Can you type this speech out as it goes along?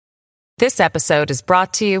This episode is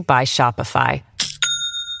brought to you by Shopify.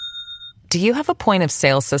 Do you have a point of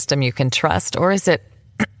sale system you can trust, or is it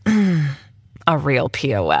a real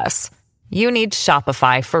POS? You need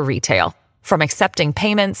Shopify for retail. From accepting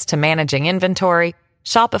payments to managing inventory,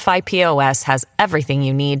 Shopify POS has everything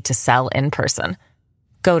you need to sell in person.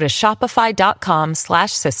 Go to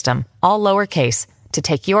shopify.com/system, all lowercase, to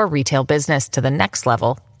take your retail business to the next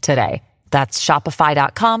level today. That's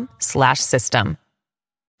shopify.com/system.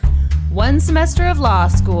 One semester of law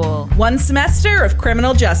school. One semester of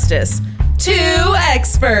criminal justice. Two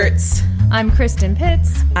experts. I'm Kristen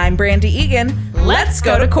Pitts. I'm Brandy Egan. Let's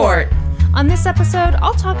go to court. On this episode,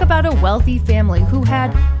 I'll talk about a wealthy family who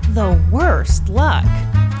had the worst luck.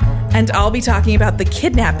 And I'll be talking about the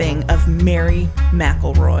kidnapping of Mary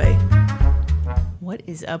McElroy. What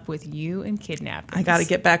is up with you and kidnapping? I got to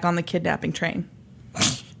get back on the kidnapping train.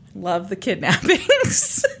 Love the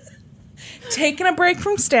kidnappings. Taking a break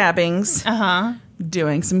from stabbings.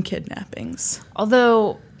 Doing some kidnappings.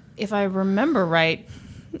 Although, if I remember right,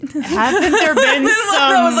 haven't there been some...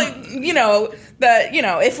 I was like,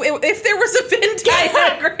 if there was a Venn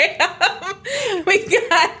diagram, we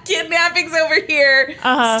got kidnappings over here,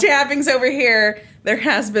 stabbings over here. There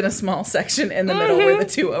has been a small section in the middle where the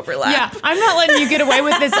two overlap. Yeah, I'm not letting you get away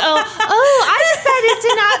with this. I decided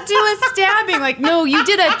to not do a stabbing. Like, no, you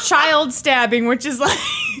did a child stabbing, which is like...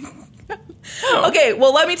 Okay,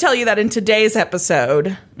 well, let me tell you that in today's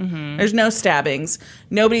episode, there's no stabbings.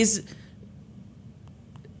 Nobody's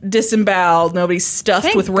disemboweled. Nobody's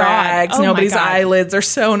stuffed with rags. Oh, nobody's eyelids are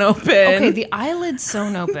sewn open. Okay, the eyelids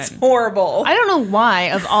sewn open. It's horrible. I don't know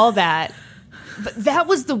why of all that, but that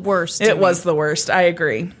was the worst. It was the worst. I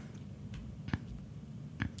agree.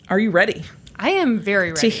 Are you ready? I am very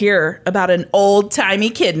ready. To hear about an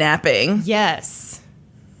old-timey kidnapping. Yes.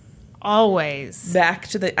 Always. Back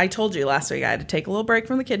to the... I told you last week I had to take a little break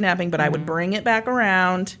from the kidnapping, but I would bring it back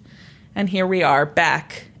around. And here we are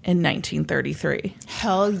back in 1933.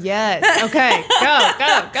 Hell yes. Okay,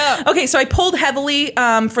 go. Okay, so I pulled heavily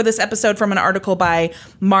for this episode from an article by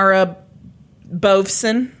Mara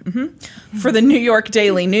Bovson for the New York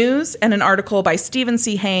Daily News, and an article by Stephen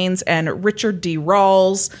C. Haynes and Richard D.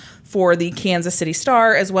 Rawls for the Kansas City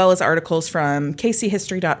Star, as well as articles from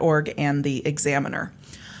kchistory.org and the Examiner.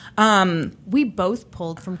 We both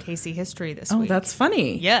pulled from Casey History this week. Oh, that's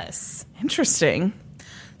funny. Yes. Interesting.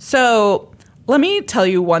 So let me tell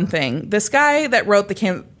you one thing. This guy that wrote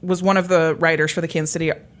was one of the writers for the Kansas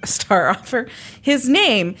City Star offer. His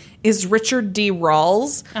name is Richard D.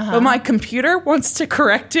 Rawls, but my computer wants to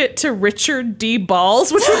correct it to Richard D.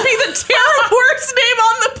 Balls, which would be the worst name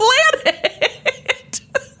on the planet.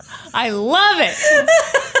 I love it.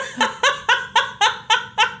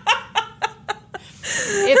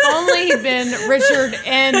 If only he'd been Richard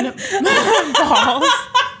N. Balls.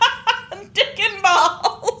 Dick and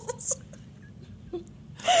Balls.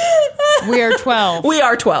 We are 12. We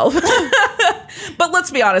are 12. But let's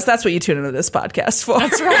be honest, that's what you tune into this podcast for.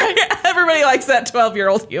 That's right. Everybody likes that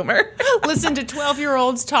 12-year-old humor. Listen to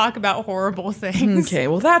 12-year-olds talk about horrible things. Okay,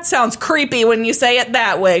 well, that sounds creepy when you say it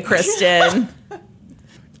that way, Kristen.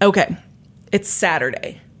 Okay, it's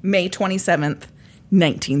Saturday, May 27th,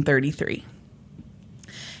 1933.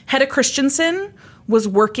 Hedda Christensen was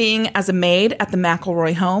working as a maid at the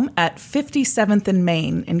McElroy home at 57th and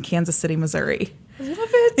Main in Kansas City, Missouri. I love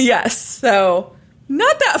it. Yes, so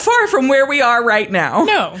not that far from where we are right now.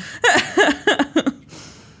 No.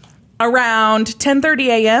 Around 10:30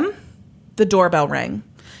 a.m., the doorbell rang.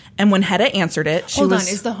 And when Hedda answered it, Hold on,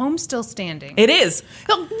 is the home still standing? It is.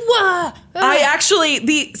 I actually,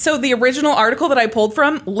 the original article that I pulled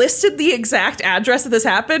from listed the exact address that this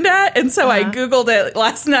happened at, and so I Googled it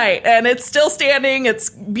last night, and it's still standing.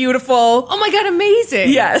 It's beautiful. Oh my God,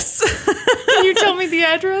 amazing. Yes. Can you tell me the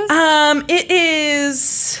address? It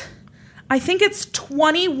is, I think it's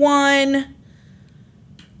 21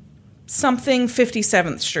 something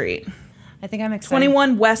 57th Street. I think I'm excited.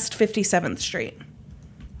 21 West 57th Street.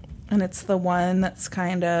 And it's the one that's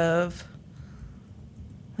kind of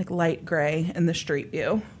like light gray in the street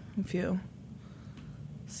view, if you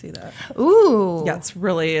see that. Ooh. Yeah, it's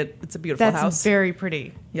a beautiful house. That's very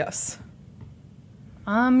pretty. Yes.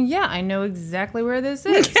 Yeah, I know exactly where this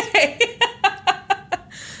is. Okay.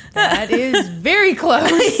 That is very close.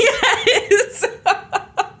 Yes.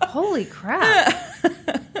 Holy crap.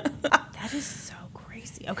 That is so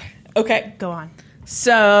crazy. Okay. Go on.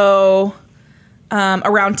 So...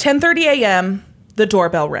 around 10:30 a.m., the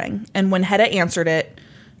doorbell rang, and when Hedda answered it,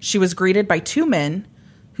 she was greeted by two men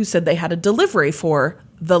who said they had a delivery for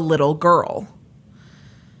the little girl.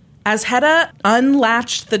 As Hedda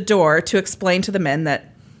unlatched the door to explain to the men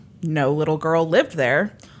that no little girl lived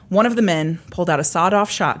there, one of the men pulled out a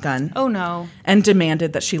sawed-off shotgun. Oh, no. And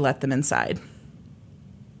demanded that she let them inside.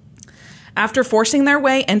 After forcing their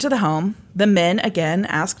way into the home, the men again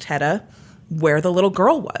asked Hedda where the little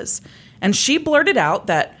girl was. And she blurted out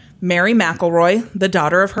that Mary McElroy, the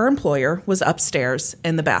daughter of her employer, was upstairs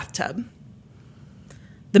in the bathtub.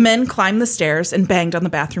 The men climbed the stairs and banged on the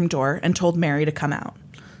bathroom door and told Mary to come out.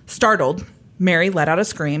 Startled, Mary let out a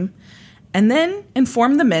scream and then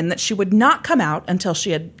informed the men that she would not come out until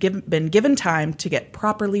she had been given time to get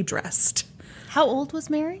properly dressed. How old was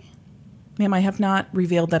Mary? Ma'am, I have not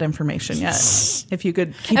revealed that information yet. If you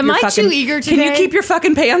could keep Am your I fucking... too eager today? Can you keep your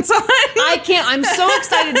fucking pants on? I can't. I'm so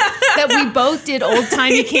excited that we both did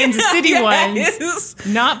old-timey Kansas City ones.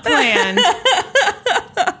 Not planned.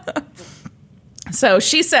 So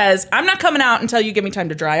she says, I'm not coming out until you give me time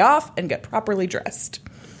to dry off and get properly dressed.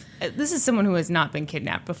 This is someone who has not been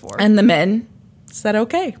kidnapped before. And the men said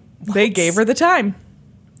okay. What? They gave her the time.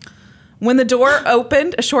 When the door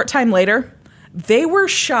opened a short time later, they were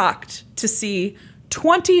shocked to see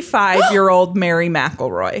 25-year-old Mary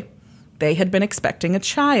McElroy. They had been expecting a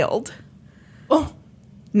child. Oh.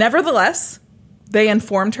 Nevertheless, they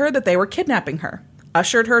informed her that they were kidnapping her,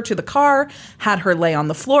 ushered her to the car, had her lay on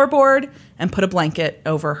the floorboard, and put a blanket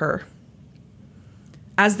over her.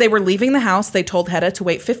 As they were leaving the house, they told Hedda to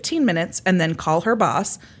wait 15 minutes and then call her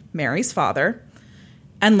boss, Mary's father,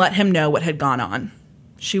 and let him know what had gone on.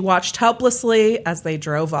 She watched helplessly as they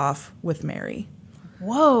drove off with Mary.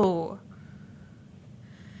 Whoa.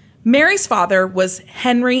 Mary's father was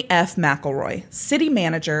Henry F. McElroy, city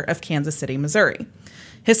manager of Kansas City, Missouri.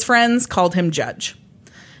 His friends called him Judge.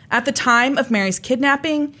 At the time of Mary's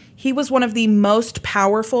kidnapping, he was one of the most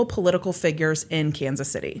powerful political figures in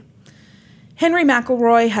Kansas City. Henry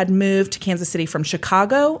McElroy had moved to Kansas City from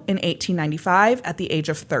Chicago in 1895 at the age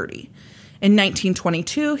of 30. In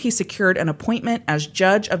 1922, he secured an appointment as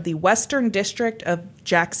judge of the Western District of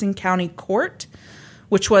Jackson County Court,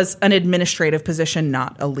 which was an administrative position,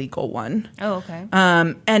 not a legal one. Oh, okay.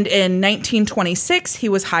 And in 1926, he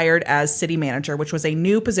was hired as city manager, which was a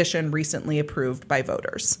new position recently approved by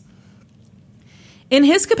voters. In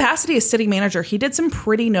his capacity as city manager, he did some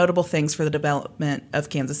pretty notable things for the development of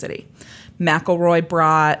Kansas City. McElroy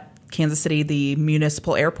brought Kansas City the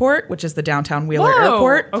municipal airport, which is the downtown Wheeler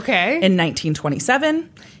Airport. Okay. In 1927.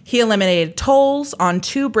 He eliminated tolls on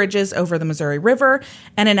 2 bridges over the Missouri River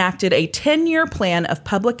and enacted a 10-year plan of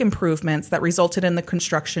public improvements that resulted in the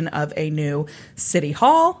construction of a new city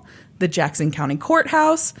hall, the Jackson County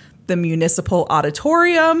Courthouse, the municipal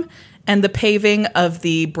auditorium, and the paving of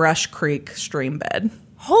the Brush Creek stream bed.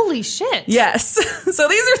 Holy shit. Yes. So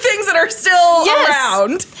these are things that are still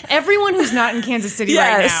around. Everyone who's not in Kansas City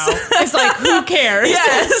right now is like, who cares?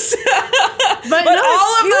 Yes. But no,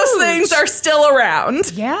 all of those things are still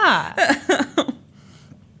around. Yeah.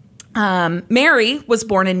 Mary was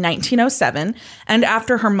born in 1907, and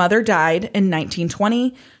after her mother died in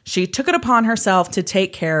 1920, she took it upon herself to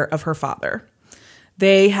take care of her father.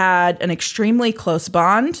 They had an extremely close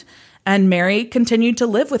bond, and Mary continued to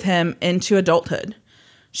live with him into adulthood.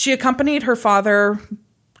 She accompanied her father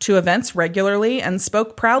to events regularly and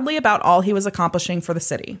spoke proudly about all he was accomplishing for the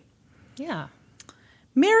city. Yeah.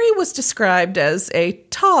 Mary was described as a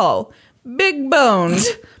tall, big-boned,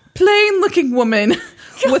 plain-looking woman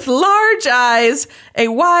with large eyes, a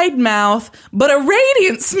wide mouth, but a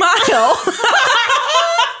radiant smile.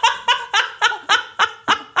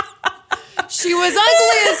 She was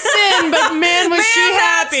ugly as sin, but man, was she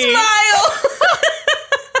happy. Smile.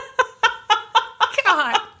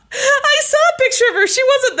 God. I saw a picture of her. She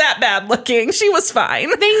wasn't that bad looking. She was fine.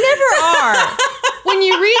 They never are. When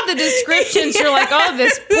you read the descriptions, you're like, oh,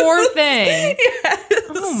 this poor thing. Yes.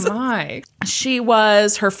 Oh, my. She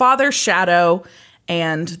was her father's shadow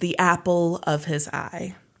and the apple of his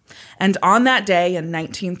eye. And on that day in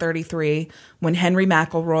 1933, when Henry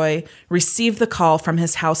McElroy received the call from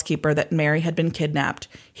his housekeeper that Mary had been kidnapped,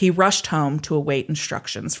 he rushed home to await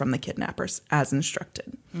instructions from the kidnappers, as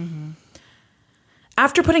instructed. Mm-hmm.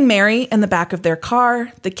 After putting Mary in the back of their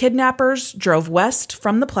car, the kidnappers drove west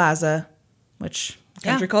from the plaza,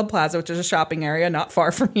 Country Club Plaza, which is a shopping area not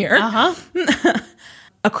far from here,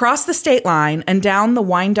 across the state line and down the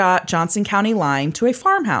Wyandotte-Johnson County line to a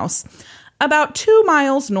farmhouse about 2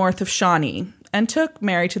 miles north of Shawnee, and took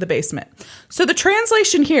Mary to the basement. So the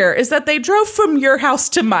translation here is that they drove from your house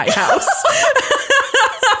to my house.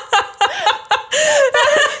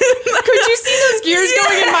 Could you see those gears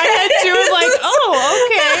going in my head too? I'm like, oh,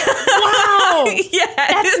 okay. Wow. Yeah,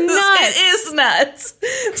 That's nuts. It is nuts.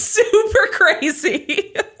 Super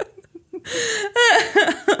crazy.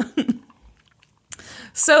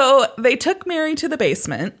 So they took Mary to the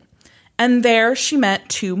basement, And there she met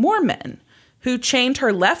 2 more men who chained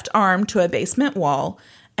her left arm to a basement wall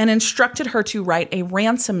and instructed her to write a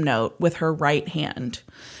ransom note with her right hand.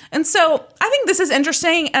 And so I think this is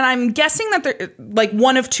interesting, and I'm guessing that there like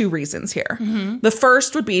one of 2 reasons here. Mm-hmm. The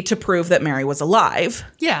first would be to prove that Mary was alive.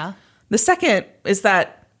 Yeah. The second is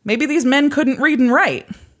that maybe these men couldn't read and write.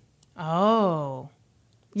 Oh.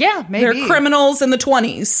 Yeah, maybe. They're criminals in the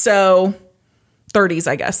 20s, so 30s,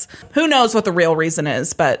 I guess. Who knows what the real reason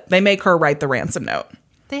is, but they make her write the ransom note.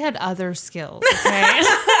 They had other skills, okay?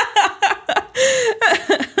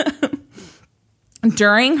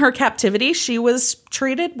 During her captivity, she was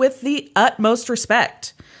treated with the utmost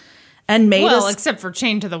respect and made except for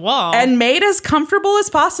chained to the wall. And made as comfortable as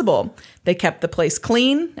possible. They kept the place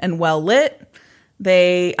clean and well lit.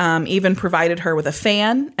 They even provided her with a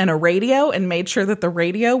fan and a radio and made sure that the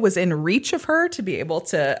radio was in reach of her to be able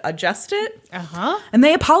to adjust it. Uh-huh. And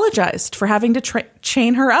they apologized for having to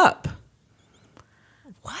chain her up.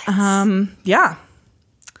 What? Yeah.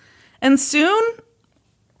 And soon,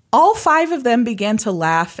 all 5 of them began to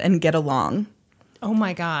laugh and get along. Oh,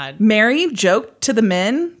 my God. Mary joked to the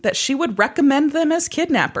men that she would recommend them as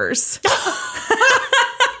kidnappers.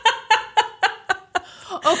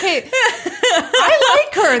 Okay. I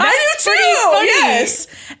like her. That's pretty funny. Yes.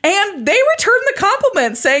 And they returned the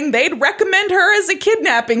compliment, saying they'd recommend her as a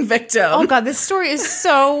kidnapping victim. Oh, God. This story is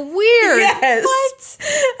so weird. Yes.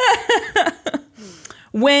 What?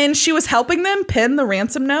 When she was helping them pin the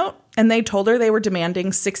ransom note, and they told her they were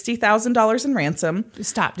demanding $60,000 in ransom.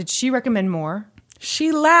 Stop. Did she recommend more?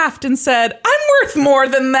 She laughed and said, "I'm worth more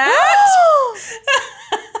than that."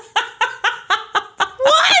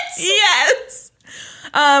 What? Yes.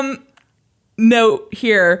 Note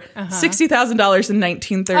here, $60,000 in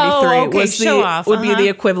 1933 Oh, okay. was Show off. would be the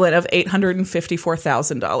equivalent of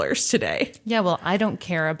 $854,000 today. Yeah, well, I don't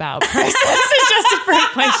care about prices adjusted for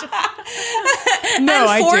inflation. No,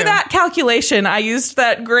 and for I do. that calculation, I used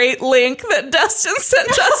that great link that Dustin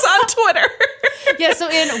sent us on Twitter. Yeah, so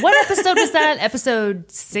in what episode was that?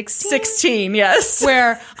 Episode 16? 16, yes.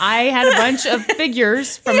 Where I had a bunch of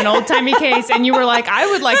figures from an old-timey case, and you were like, I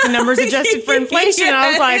would like the numbers adjusted for inflation. And I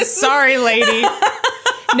was like, sorry, lady.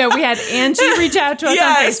 No, we had Angie reach out to us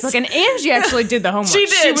on Facebook, and Angie actually did the homework. She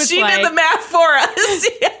did. She did the math for us.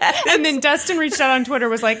 Yes. And then Dustin reached out on Twitter,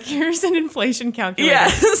 was like, here's an inflation calculator.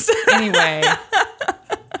 Yes. Anyway,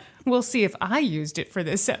 we'll see if I used it for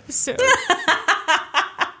this episode.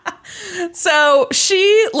 So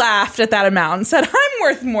she laughed at that amount and said, "I'm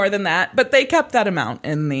worth more than that." But they kept that amount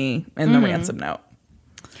in the ransom note.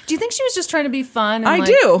 Do you think she was just trying to be fun? And I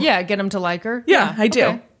do. Yeah, get him to like her? Yeah, I do.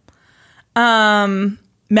 Okay.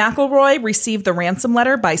 McElroy received the ransom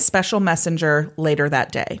letter by special messenger later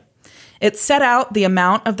that day. It set out the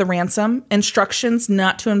amount of the ransom, instructions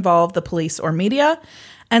not to involve the police or media,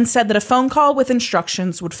 and said that a phone call with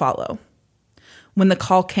instructions would follow. When the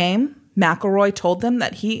call came, McElroy told them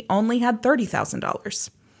that he only had $30,000,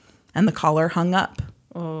 and the caller hung up.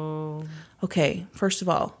 Oh. Okay, first of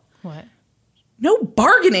all, What? no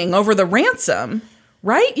bargaining over the ransom,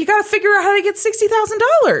 right? You got to figure out how to get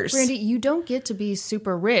 $60,000. Brandy, you don't get to be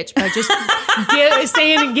super rich by just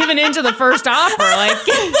giving into the first offer. Like, But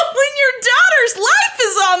when your daughter's life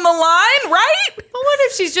is on the line, right? well, what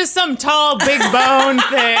if she's just some tall, big bone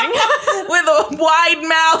thing? With a wide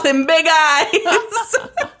mouth and big eyes.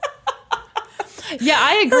 Yeah,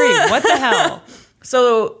 I agree. What the hell?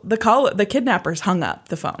 So the kidnappers hung up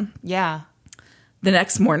the phone. Yeah. The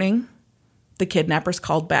next morning, the kidnappers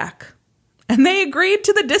called back. And they agreed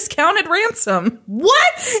to the discounted ransom.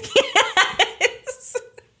 What? Yes.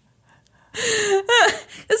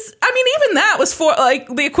 I mean, even that was for like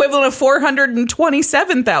the equivalent of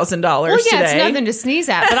 $427,000 Well, yeah, today. it's nothing to sneeze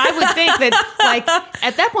at. But I would think that, like,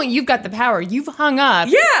 at that point, you've got the power. You've hung up.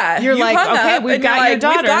 Yeah. You're like, hung okay, up, we've and got you're your like,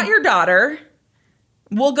 daughter. We've got your daughter.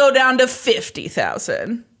 We'll go down to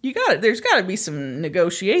 $50,000. You got it. There's got to be some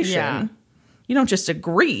negotiation. Yeah. You don't just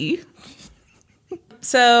agree.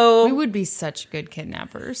 So We would be such good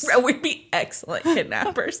kidnappers. we'd be excellent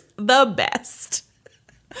kidnappers. The best.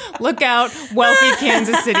 Look out, wealthy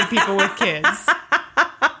Kansas City people with kids.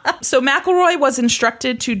 So McElroy was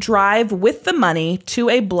instructed to drive with the money to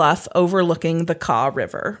a bluff overlooking the Kaw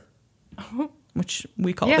River, which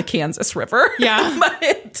we call the Kansas River. Yeah.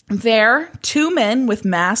 But there, 2 men with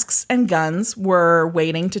masks and guns were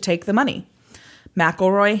waiting to take the money.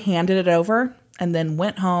 McElroy handed it over and then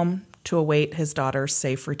went home to await his daughter's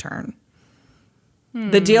safe return.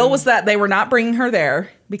 The deal was that they were not bringing her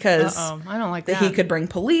there. because I don't like that that. he could bring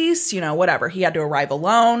police, whatever. He had to arrive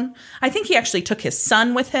alone. I think he actually took his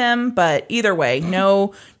son with him, but either way,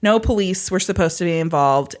 no police were supposed to be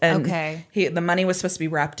involved. And the money was supposed to be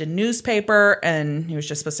wrapped in newspaper, and he was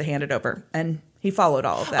just supposed to hand it over. And he followed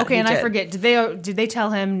all of that. Okay, I forget. Did they tell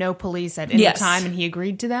him no police at any time, and he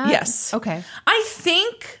agreed to that? Yes. Okay. I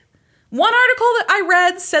think one article that I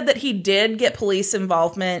read said that he did get police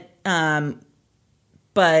involvement,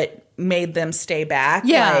 but made them stay back.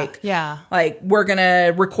 Like, we're going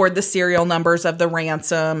to record the serial numbers of the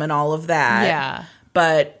ransom and all of that. Yeah.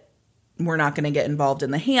 But we're not going to get involved in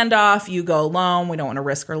the handoff. You go alone. We don't want to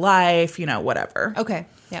risk her life, whatever. Okay.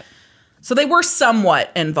 Yep. So they were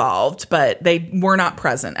somewhat involved, but they were not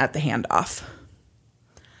present at the handoff.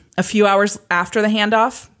 A few hours after the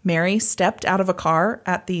handoff, Mary stepped out of a car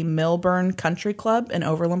at the Milburn Country Club in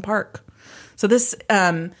Overland Park. So this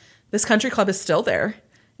country club is still there.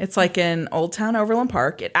 It's like in Old Town Overland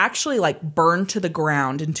Park. It actually burned to the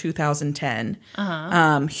ground in 2010.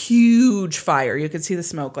 Huge fire. You could see the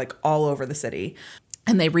smoke all over the city.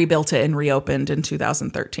 And they rebuilt it and reopened in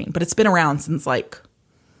 2013. But it's been around since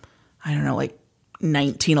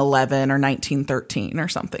 1911 or 1913 or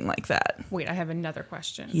something like that. Wait, I have another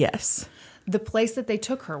question. Yes. The place that they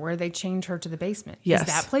took her, where they chained her to the basement. Yes. Is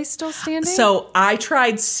that place still standing? So I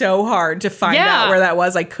tried so hard to find out where that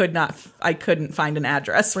was. I couldn't find an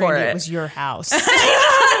address for it. It was your house.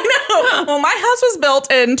 I know. Well, my house was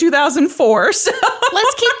built in 2004. So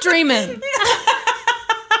let's keep dreaming.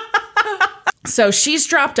 So she's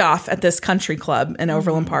dropped off at this country club in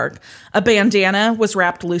Overland Park. A bandana was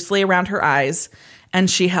wrapped loosely around her eyes, and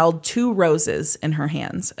she held 2 roses in her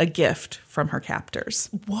hands, a gift from her captors.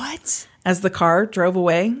 What? As the car drove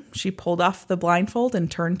away, she pulled off the blindfold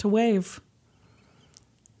and turned to wave.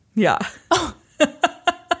 Yeah. Oh.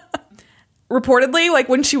 Reportedly,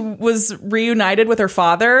 when she was reunited with her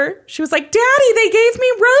father, she was like, "Daddy, they gave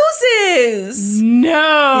me roses."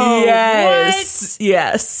 No. Yes. What?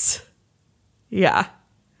 Yes. Yeah.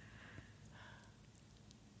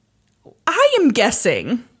 I am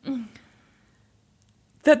guessing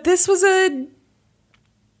that this was a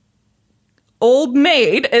old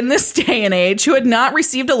maid in this day and age who had not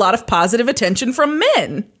received a lot of positive attention from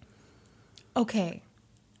men. Okay.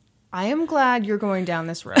 I am glad you're going down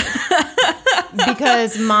this road.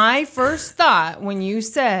 Because my first thought when you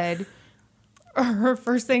said her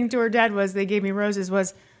first thing to her dad was they gave me roses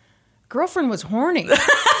was girlfriend was horny.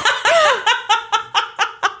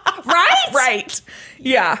 Right.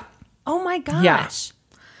 Yeah. Oh my gosh. Yeah.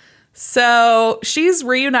 So she's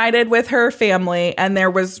reunited with her family, and there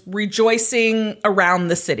was rejoicing around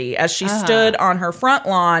the city as she stood on her front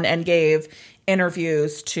lawn and gave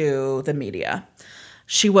interviews to the media.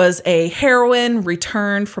 She was a heroine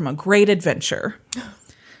returned from a great adventure.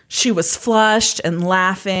 She was flushed and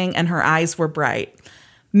laughing, and her eyes were bright.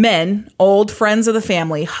 Men, old friends of the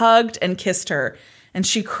family, hugged and kissed her, and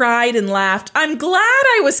she cried and laughed, "I'm glad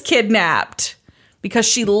I was kidnapped," because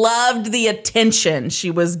she loved the attention she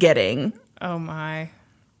was getting. Oh, my.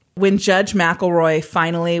 When Judge McElroy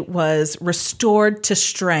finally was restored to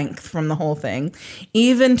strength from the whole thing,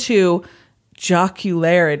 even to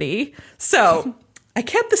jocularity. So I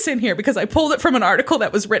kept this in here because I pulled it from an article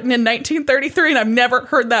that was written in 1933, and I've never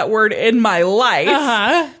heard that word in my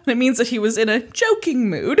life. It means that he was in a joking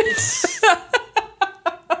mood.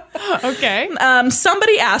 Okay.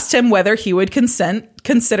 Somebody asked him whether he would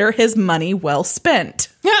consider his money well spent.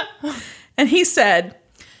 And he said,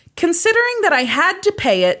 "Considering that I had to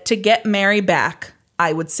pay it to get Mary back,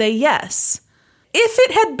 I would say yes. If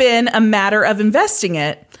it had been a matter of investing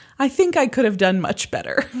it, I think I could have done much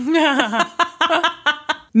better."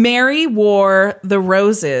 Mary wore the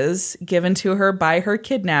roses given to her by her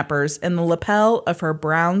kidnappers in the lapel of her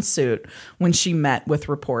brown suit when she met with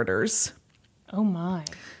reporters. Oh, my.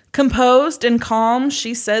 Composed and calm,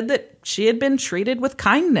 she said that she had been treated with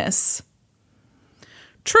kindness.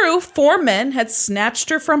 True, 4 men had snatched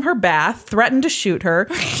her from her bath, threatened to shoot her,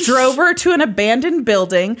 drove her to an abandoned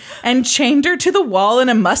building, and chained her to the wall in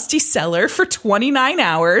a musty cellar for 29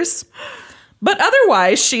 hours. But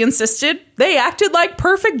otherwise, she insisted, they acted like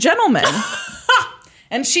perfect gentlemen.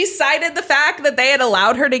 And she cited the fact that they had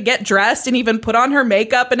allowed her to get dressed and even put on her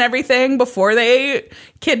makeup and everything before they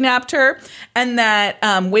kidnapped her. And that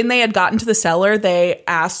when they had gotten to the cellar, they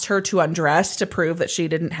asked her to undress to prove that she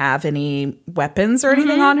didn't have any weapons or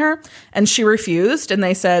anything on her. And she refused. And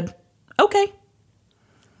they said, okay.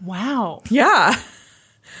 Wow. Yeah.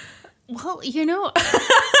 Well,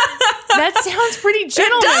 that sounds pretty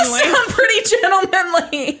gentlemanly. It does sound pretty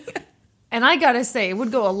gentlemanly. And I gotta say, it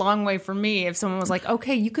would go a long way for me if someone was like,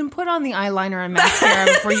 okay, you can put on the eyeliner and mascara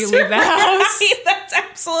before you leave the house. That's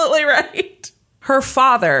absolutely right. Her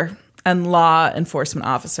father and law enforcement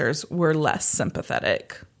officers were less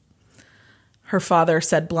sympathetic. Her father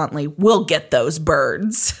said bluntly, "We'll get those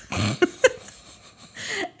birds."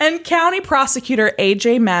 And County Prosecutor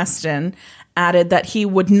A.J. Maston added that he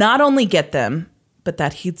would not only get them, but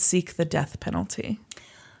that he'd seek the death penalty.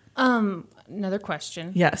 Another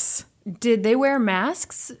question. Yes. Did they wear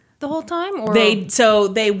masks the whole time? Or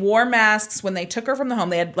They wore masks when they took her from the home.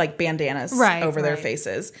 They had like bandanas over their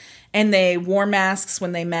faces. And they wore masks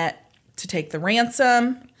when they met to take the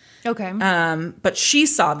ransom. Okay. But she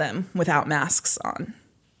saw them without masks on.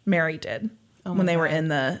 Mary did when they were in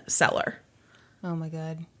the cellar. Oh my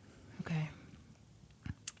God. Okay.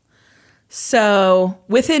 So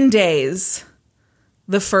within days,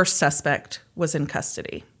 the first suspect was in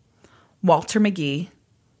custody. Walter McGee,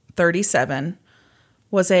 37,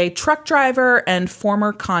 was a truck driver and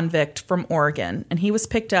former convict from Oregon, and he was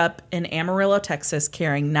picked up in Amarillo, Texas,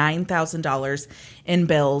 carrying $9,000 in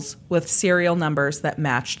bills with serial numbers that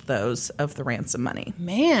matched those of the ransom money.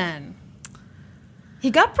 Man. He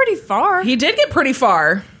got pretty far. He did get pretty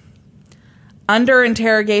far. Under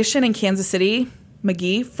interrogation in Kansas City,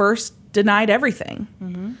 McGee first denied everything.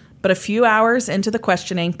 Mm-hmm. But a few hours into the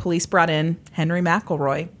questioning, police brought in Henry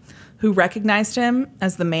McElroy, who recognized him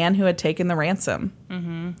as the man who had taken the ransom.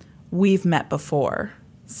 Mm-hmm. "We've met before,"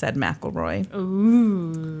 said McElroy.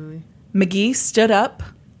 Ooh. McGee stood up,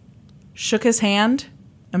 shook his hand,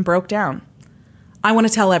 and broke down. "I want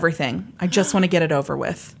to tell everything. I just want to get it over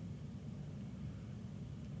with."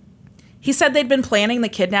 He said they'd been planning the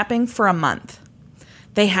kidnapping for a month.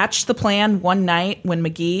 They hatched the plan one night when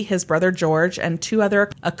McGee, his brother George, and two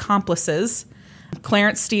other accomplices,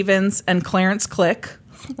 Clarence Stevens and Clarence Click,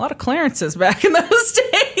 a lot of Clarences back in those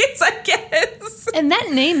days, I guess. And that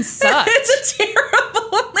name sucks. It's a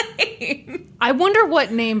terrible name. I wonder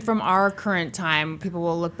what name from our current time people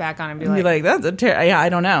will look back on and be like, that's a yeah, I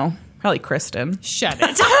don't know. Probably Kristen. Shut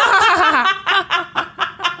it.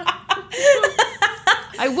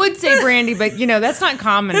 I would say Brandy, but that's not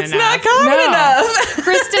common enough. It's not common enough.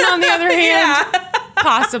 Kristen, on the other hand,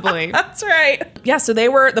 possibly. That's right. Yeah, so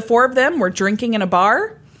the four of them were drinking in a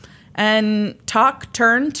bar, and talk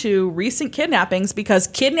turned to recent kidnappings because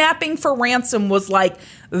kidnapping for ransom was like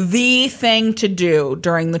the thing to do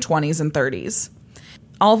during the 20s and 30s.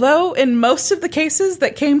 Although in most of the cases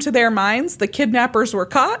that came to their minds, the kidnappers were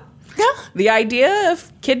caught, the idea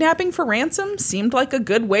of kidnapping for ransom seemed like a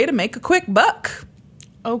good way to make a quick buck.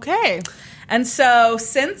 Okay. And so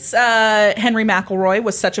since Henry McElroy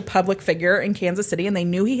was such a public figure in Kansas City and they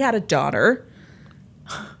knew he had a daughter,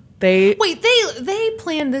 they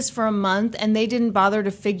planned this for a month and they didn't bother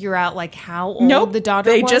to figure out like how old the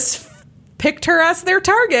daughter was? They just picked her as their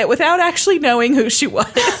target without actually knowing who she was.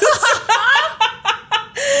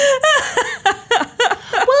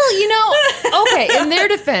 Well, okay, in their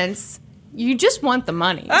defense, you just want the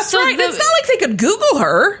money. That's right. It's not like they could Google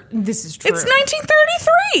her. This is true. It's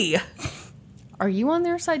 1933. Are you on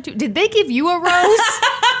their side too? Did they give you a rose?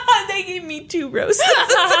 They gave me 2 roses.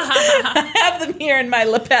 I have them here in my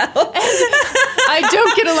lapel. I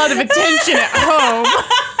don't get a lot of attention at home.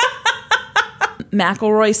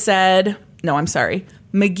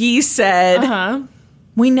 McGee said,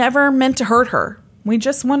 "We never meant to hurt her. We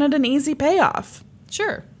just wanted an easy payoff."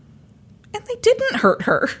 Sure. And they didn't hurt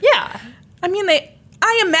her. Yeah. I mean,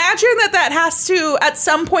 I imagine that has to, at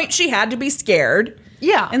some point, she had to be scared.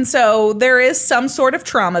 Yeah. And so there is some sort of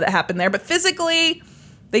trauma that happened there. But physically,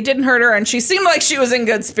 they didn't hurt her, and she seemed like she was in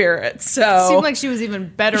good spirits. So seemed like she was even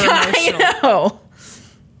better emotional. I know.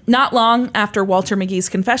 Not long after Walter McGee's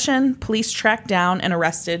confession, police tracked down and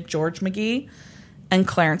arrested George McGee and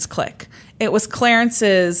Clarence Click. It was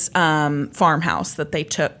Clarence's farmhouse that they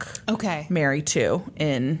took Mary to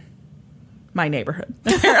in my neighborhood.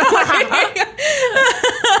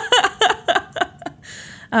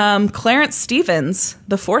 Clarence Stevens,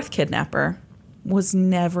 the fourth kidnapper, was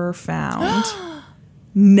never found.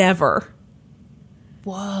 Never.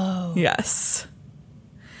 Whoa. Yes.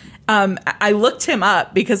 I looked him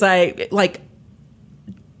up because the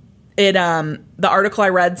article I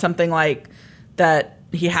read something like that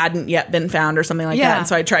he hadn't yet been found or something like that. And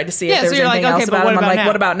so I tried to see if there was anything else about him. I'm like,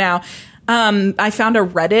 what about now? I found a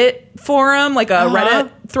Reddit forum, like a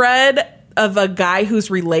Reddit thread of a guy who's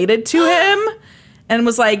related to him and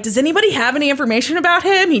was like, does anybody have any information about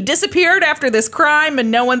him? He disappeared after this crime and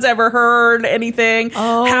no one's ever heard anything.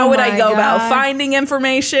 Oh, how would I go about finding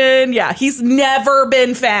information? Yeah, he's never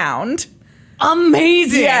been found.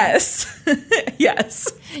 Amazing. Yes.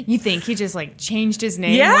 Yes. You think he just like changed his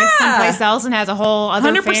name, went someplace else and has a whole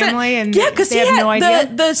other 100%. Family and because they have no idea?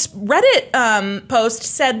 The Reddit post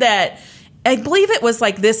said that I believe it was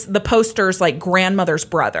like the poster's like grandmother's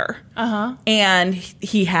brother. And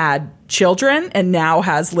he had children and now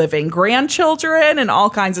has living grandchildren and all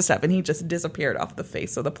kinds of stuff. And he just disappeared off the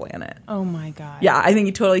face of the planet. Oh my God. Yeah, I think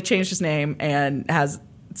he totally changed his name and has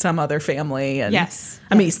some other family. And Yes.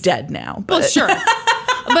 I mean, he's dead now. But. Well, sure.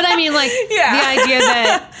 But I mean, like, the idea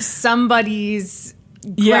that somebody's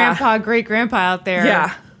grandpa, great-grandpa out there.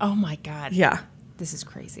 Yeah. Oh my God. Yeah. This is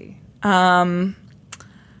crazy.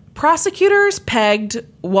 Prosecutors pegged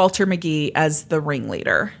Walter McGee as the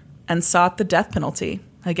ringleader and sought the death penalty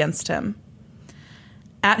against him.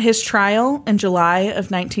 At his trial in July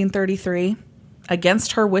of 1933,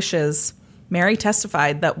 against her wishes, Mary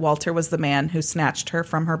testified that Walter was the man who snatched her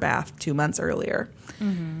from her bath 2 months earlier.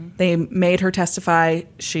 They made her testify.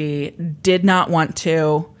 She did not want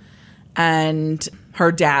to. And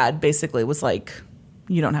her dad basically was like,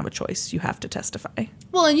 you don't have a choice. You have to testify.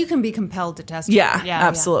 Well, and you can be compelled to testify. Yeah,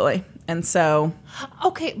 absolutely. And so...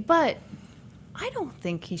 Okay, but I don't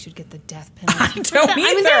think he should get the death penalty. I don't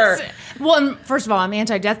either. Well, first of all, I'm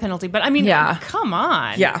anti-death penalty, but I mean, come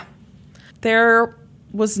on. Yeah. There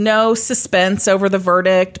was no suspense over the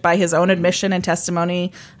verdict. By his own admission and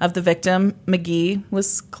testimony of the victim, McGee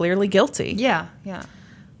was clearly guilty. Yeah.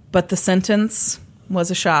 But the sentence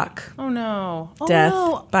was a shock. Oh, no. Death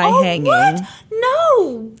by hanging. What?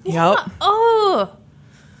 No. Yep. What? Oh.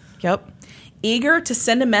 Yep. Eager to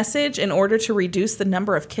send a message in order to reduce the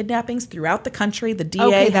number of kidnappings throughout the country, the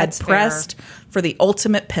DA had pressed for the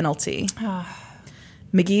ultimate penalty.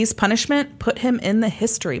 McGee's punishment put him in the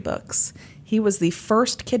history books. He was the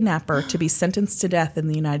first kidnapper to be sentenced to death in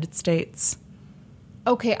the United States.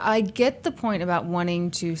 Okay, I get the point about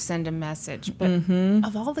wanting to send a message, but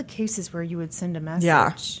of all the cases where you would send a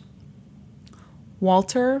message...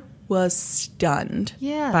 Walter was stunned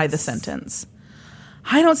by the sentence.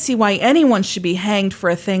 I don't see why anyone should be hanged for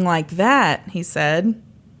a thing like that, he said.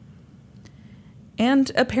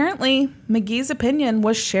 And apparently, McGee's opinion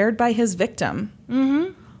was shared by his victim.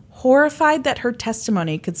 Horrified that her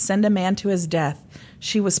testimony could send a man to his death,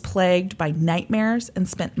 she was plagued by nightmares and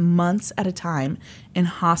spent months at a time in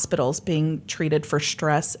hospitals being treated for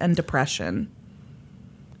stress and depression.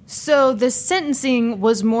 So the sentencing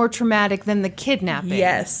was more traumatic than the kidnapping?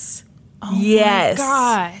 Yes. Oh my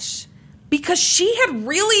gosh. Because she had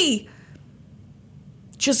really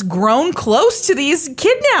just grown close to these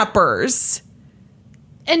kidnappers.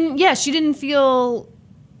 And yeah, she didn't feel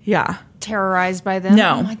terrorized by them.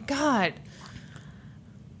 No. Oh my God.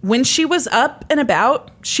 When she was up and about,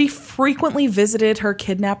 she frequently visited her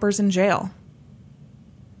kidnappers in jail.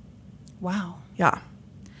 Wow. Yeah.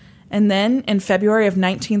 And then in February of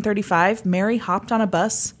 1935, Mary hopped on a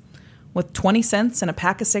bus with 20 cents and a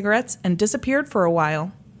pack of cigarettes and disappeared for a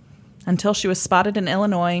while until she was spotted in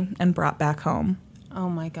Illinois and brought back home. Oh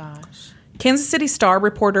my gosh. Kansas City Star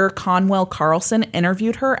reporter Conwell Carlson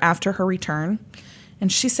interviewed her after her return,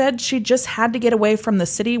 and she said she just had to get away from the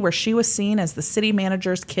city where she was seen as the city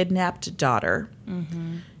manager's kidnapped daughter.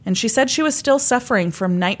 And she said she was still suffering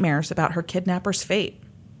from nightmares about her kidnapper's fate.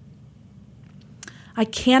 I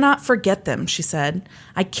cannot forget them, she said.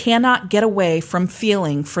 I cannot get away from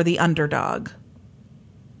feeling for the underdog.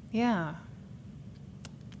 Yeah.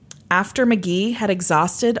 After McGee had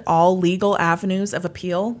exhausted all legal avenues of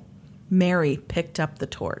appeal, Mary picked up the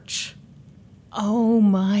torch. Oh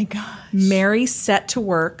my gosh. Mary set to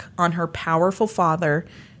work on her powerful father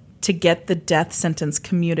to get the death sentence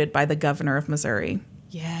commuted by the governor of Missouri.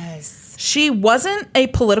 Yes. She wasn't a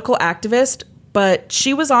political activist, but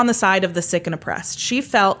she was on the side of the sick and oppressed. She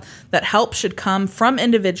felt that help should come from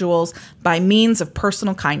individuals by means of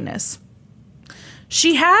personal kindness.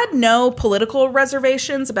 She had no political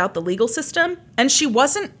reservations about the legal system, and she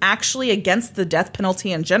wasn't actually against the death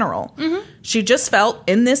penalty in general. She just felt,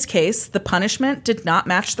 in this case, the punishment did not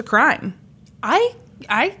match the crime. I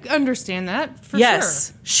understand that for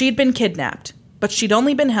Yes, sure. She'd been kidnapped, but she'd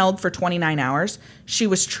only been held for 29 hours. She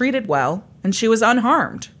was treated well, and she was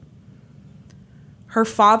unharmed. Her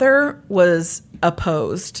father was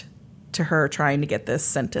opposed to her trying to get this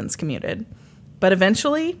sentence commuted, but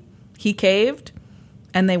eventually he caved,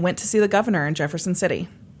 and they went to see the governor in Jefferson City.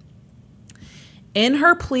 In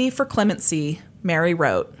her plea for clemency, Mary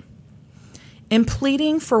wrote, "In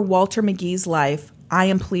pleading for Walter McGee's life, I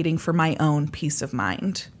am pleading for my own peace of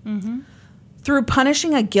mind. Through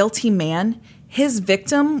punishing a guilty man, his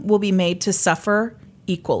victim will be made to suffer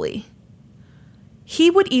equally. He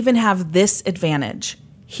would even have this advantage.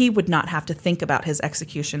 He would not have to think about his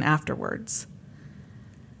execution afterwards.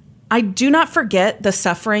 I do not forget the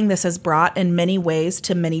suffering this has brought in many ways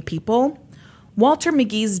to many people. Walter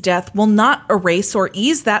McGee's death will not erase or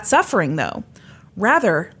ease that suffering, though.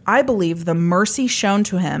 Rather, I believe the mercy shown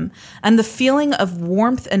to him and the feeling of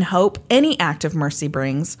warmth and hope any act of mercy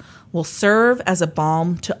brings will serve as a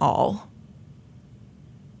balm to all.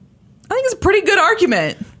 I think it's a pretty good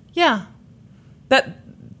argument. Yeah. That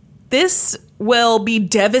this will be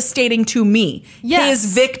devastating to me,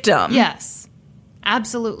 his victim. Yes,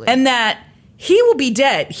 absolutely. And that he will be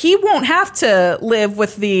dead. He won't have to live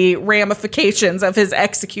with the ramifications of his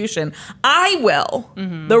execution. I will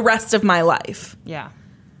the rest of my life. Yeah.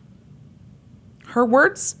 Her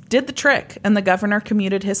words did the trick, and the governor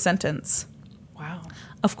commuted his sentence. Wow.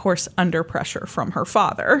 Of course, under pressure from her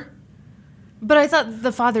father. But I thought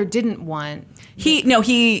the father didn't want...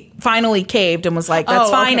 He finally caved and was like,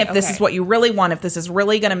 that's fine if this is what you really want, if this is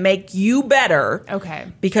really going to make you better. Okay.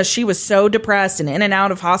 Because she was so depressed and in and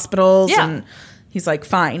out of hospitals. Yeah. And he's like,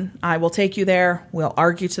 fine, I will take you there. We'll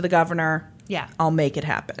argue to the governor. Yeah. I'll make it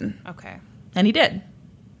happen. Okay. And he did.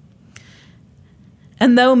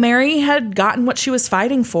 And though Mary had gotten what she was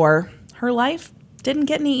fighting for, her life didn't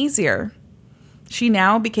get any easier. She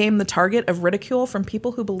now became the target of ridicule from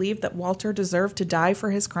people who believed that Walter deserved to die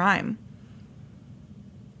for his crime.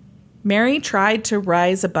 Mary tried to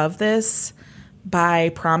rise above this by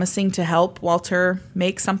promising to help Walter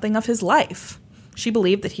make something of his life. She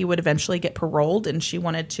believed that he would eventually get paroled, and she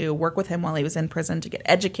wanted to work with him while he was in prison to get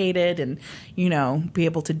educated and, be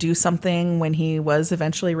able to do something when he was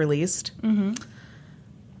eventually released. Mm-hmm.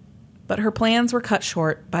 But her plans were cut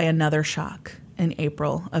short by another shock in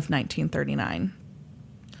April of 1939.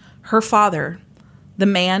 Her father, the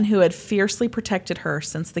man who had fiercely protected her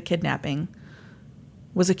since the kidnapping,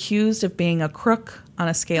 was accused of being a crook on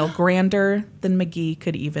a scale grander than McGee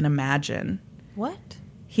could even imagine. What?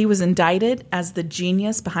 He was indicted as the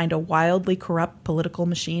genius behind a wildly corrupt political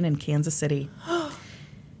machine in Kansas City.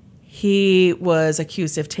 He was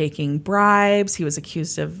accused of taking bribes. He was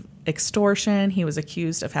accused of extortion. He was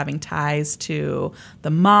accused of having ties to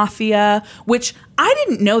the mafia, which I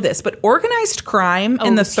didn't know this, but organized crime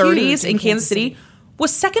in the 30s in Kansas City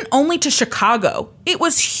was second only to Chicago. It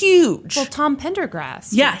was huge. Well, Tom Pendergrass.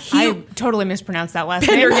 Yeah. I totally mispronounced that last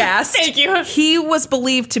name. Pendergast. Thank you. He was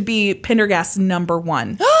believed to be Pendergast's number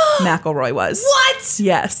one. McElroy was. What?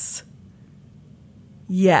 Yes.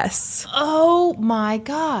 Yes. Oh, my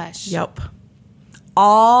gosh. Yep.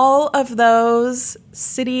 All of those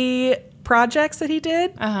city projects that he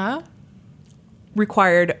did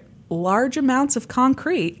required large amounts of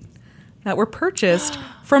concrete that were purchased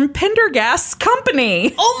from Pendergast's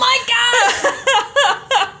company. Oh my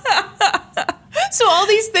God! So all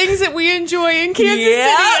these things that we enjoy in Kansas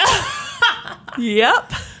City.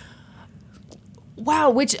 Yep.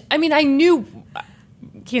 Wow, which, I mean, I knew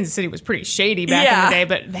Kansas City was pretty shady back in the day,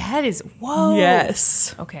 but that is, whoa.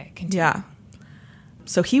 Yes. Okay, continue. Yeah.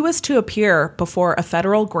 So he was to appear before a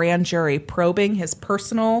federal grand jury probing his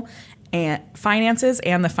personal finances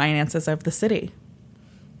and the finances of the city.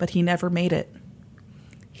 But he never made it.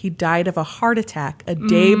 He died of a heart attack a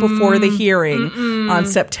day before the hearing on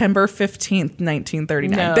September 15th,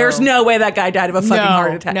 1939. No. There's no way that guy died of a fucking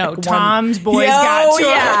heart attack. No, Tom's boys got to him.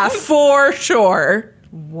 Yeah, for sure.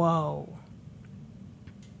 Whoa.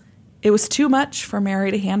 It was too much for Mary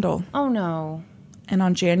to handle. Oh, no. And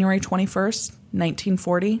on January 21st,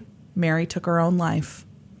 1940, Mary took her own life.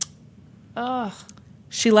 Ugh.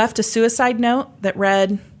 She left a suicide note that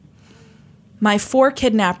read, "My 4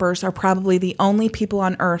 kidnappers are probably the only people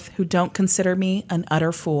on earth who don't consider me an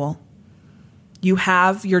utter fool. You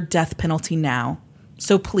have your death penalty now,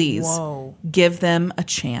 so please give them a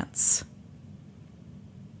chance."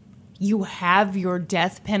 You have your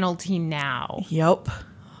death penalty now. Yep.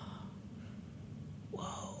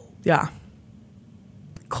 Whoa. Yeah.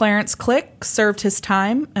 Clarence Click served his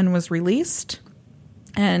time and was released,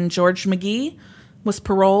 and George McGee was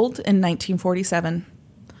paroled in 1947.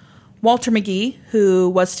 Walter McGee, who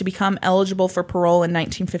was to become eligible for parole in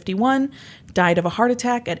 1951, died of a heart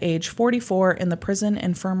attack at age 44 in the prison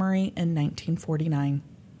infirmary in 1949.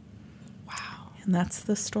 Wow. And that's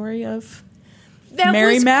the story of that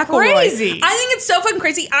Mary was McElroy. Crazy. I think it's so fucking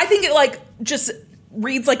crazy. I think it just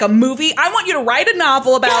reads like a movie. I want you to write a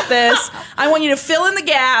novel about this. I want you to fill in the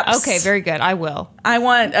gaps. Okay, very good. I will. I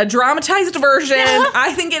want a dramatized version.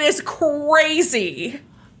 I think it is crazy.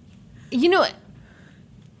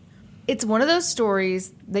 It's one of those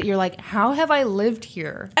stories that you're like, how have I lived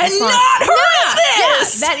here? And not heard of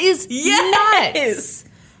this? Yeah, that is nuts.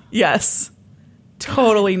 Yes.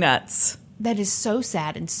 Totally nuts. That is so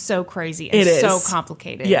sad and so crazy and It is. so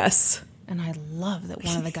complicated. Yes. And I love that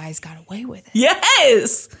one of the guys got away with it.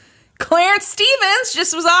 Yes. Clarence Stevens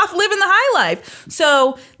just was off living the high life.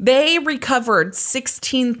 So they recovered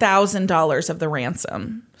 $16,000 of the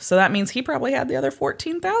ransom. So that means he probably had the other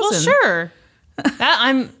 14,000. Well, sure.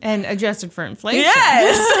 And adjusted for inflation.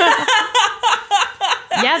 Yes.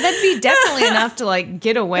 Yeah, that'd be definitely enough to like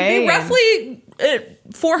get away. It'd be roughly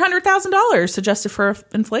 $400,000 adjusted for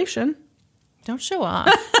inflation. Don't show off.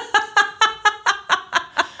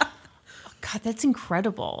 God, that's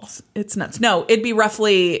incredible. It's nuts. No, it'd be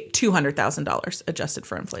roughly $200,000 adjusted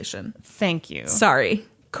for inflation. Thank you. Sorry.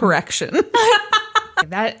 Correction.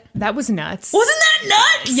 That was nuts. Wasn't that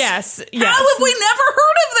nuts? Yes. How have we never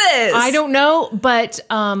heard of this? I don't know, but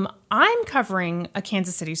I'm covering a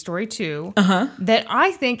Kansas City story too that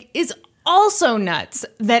I think is also nuts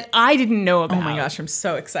that I didn't know about. Oh my gosh, I'm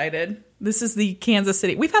so excited. This is the Kansas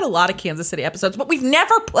City. We've had a lot of Kansas City episodes, but we've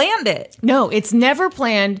never planned it. No, it's never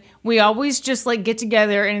planned. We always just like get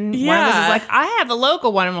together and one of us is like, I have a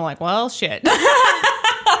local one. And we're like, well, shit.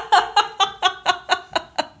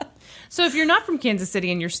 So if you're not from Kansas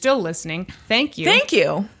City and you're still listening, thank you. Thank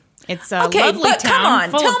you. It's a lovely town. Come on.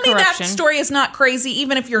 Full Tell of me corruption. that story is not crazy,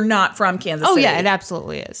 even if you're not from Kansas City. Oh, yeah, it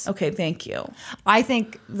absolutely is. Okay, thank you. I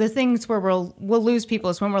think the things where we'll lose people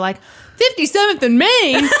is when we're like, 57th and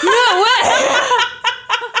Main? No way.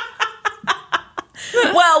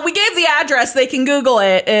 Well, we gave the address. They can Google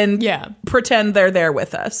it and Yeah. pretend they're there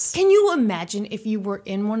with us. Can you imagine if you were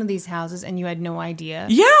in one of these houses and you had no idea?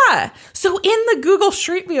 Yeah. So in the Google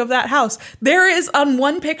Street View of that house, there is on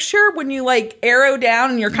one picture when you like arrow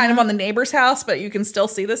down and you're kind of on the neighbor's house, but you can still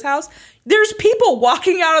see this house. There's people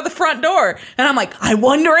walking out of the front door. And I'm like, I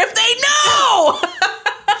wonder if they know.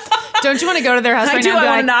 Don't you want to go to their house right now? I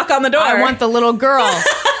want to knock on the door. I want the little girl.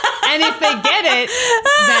 And if they get it,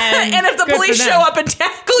 then and if the police show up and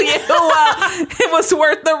tackle you, it was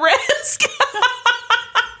worth the risk.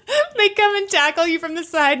 They come and tackle you from the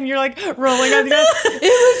side, and you're like rolling on the ground. It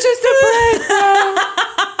was just a prank, bro.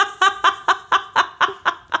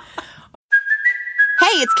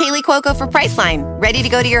 Hey, it's Kaylee Cuoco for Priceline. Ready to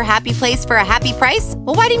go to your happy place for a happy price?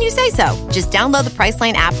 Well, why didn't you say so? Just download the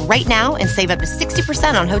Priceline app right now and save up to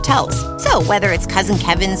 60% on hotels. So whether it's Cousin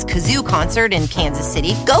Kevin's Kazoo Concert in Kansas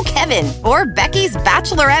City, go Kevin, or Becky's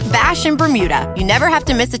Bachelorette Bash in Bermuda, you never have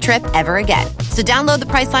to miss a trip ever again. So download the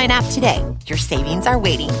Priceline app today. Your savings are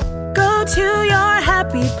waiting. Go to your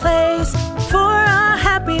happy place for a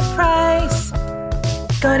happy price.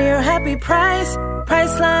 Go to your happy price,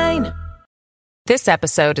 Priceline. This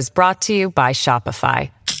episode is brought to you by Shopify.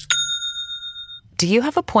 Do you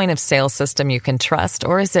have a point of sale system you can trust,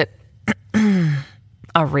 or is it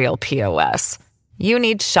a real POS? You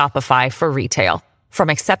need Shopify for retail. From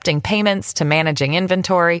accepting payments to managing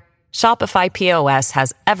inventory, Shopify POS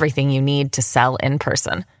has everything you need to sell in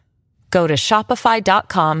person. Go to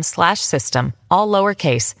shopify.com/system, all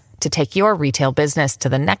lowercase, to take your retail business to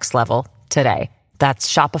the next level today.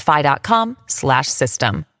 That's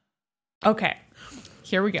shopify.com/system. Okay,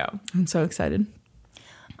 here we go. I'm so excited.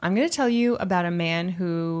 I'm going to tell you about a man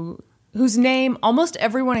whose name almost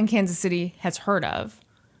everyone in Kansas City has heard of,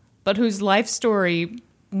 but whose life story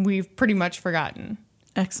we've pretty much forgotten.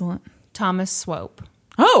 Excellent. Thomas Swope.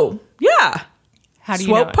 Oh, yeah. How do you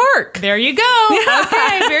Swope know it? Park. There you go. Yeah.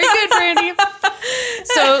 Okay, very good, Brandy.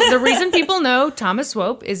 So the reason people know Thomas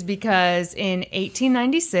Swope is because in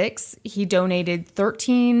 1896, he donated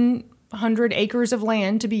 1,300 acres of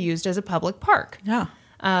land to be used as a public park. Yeah.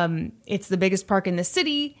 It's the biggest park in the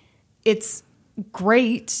city. It's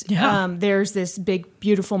great. Yeah. There's this big,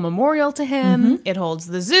 beautiful memorial to him. Mm-hmm. It holds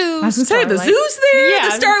the zoo. I was going to say, the zoo's there, yeah,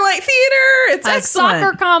 the Starlight Theater. It's a excellent.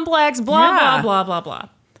 soccer complex, blah, Yeah. blah, blah, blah, blah.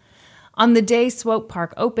 On the day Swope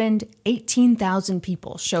Park opened, 18,000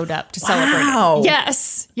 people showed up to celebrate it.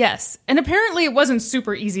 Yes. And apparently it wasn't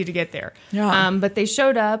super easy to get there. Yeah. But they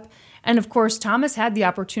showed up. And of course, Thomas had the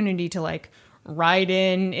opportunity to like ride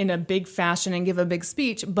in a big fashion and give a big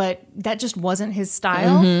speech, but that just wasn't his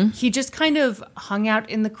style. Mm-hmm. He just kind of hung out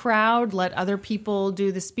in the crowd, let other people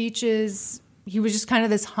do the speeches. He was just kind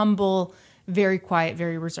of this humble, very quiet,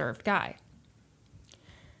 very reserved guy.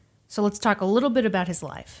 So let's talk a little bit about his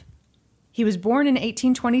life. He was born in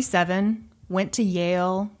 1827, went to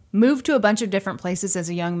Yale, moved to a bunch of different places as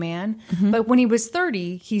a young man, but when he was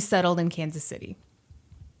 30, he settled in Kansas City.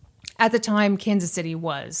 At the time, Kansas City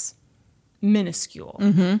was minuscule.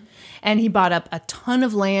 And he bought up a ton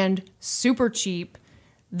of land, super cheap.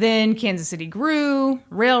 Then Kansas City grew,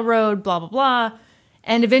 railroad, blah, blah, blah.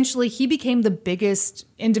 And eventually he became the biggest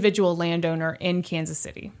individual landowner in Kansas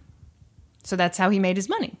City. So that's how he made his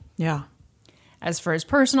money. Yeah. As for his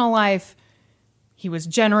personal life, he was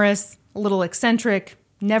generous, a little eccentric,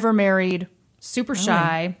 never married, super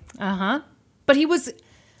shy. But he was...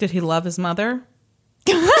 Did he love his mother?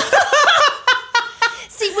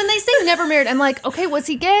 See, when they say never married, I'm like, okay, was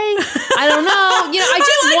he gay? I don't know. I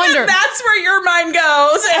just wonder. That's where your mind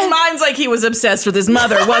goes. And mine's like, he was obsessed with his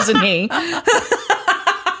mother, wasn't he?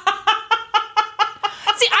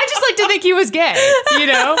 See, I just like to think he was gay,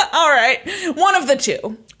 All right. One of the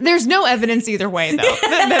two. There's no evidence either way, though,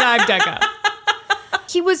 that I've dug up.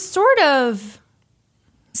 He was sort of...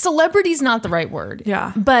 Celebrity's not the right word.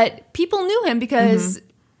 Yeah. But people knew him because,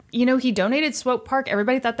 he donated Swope Park.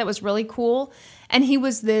 Everybody thought that was really cool. And he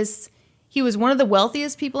was one of the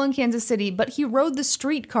wealthiest people in Kansas City, but he rode the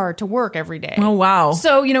streetcar to work every day. Oh, wow.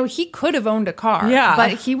 So, he could have owned a car. Yeah.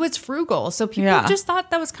 But he was frugal. So people just thought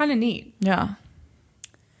that was kind of neat. Yeah.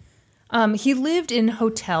 He lived in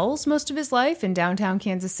hotels most of his life in downtown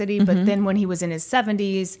Kansas City, but then when he was in his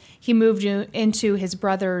 70s, he moved into his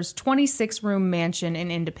brother's 26-room mansion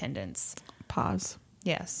in Independence. Pause.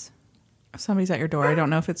 Yes. Somebody's at your door. I don't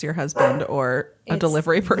know if it's your husband or a It's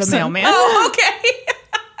delivery person. the mailman. Oh, okay.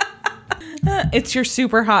 It's your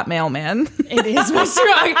super hot mailman. It is my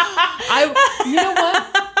you know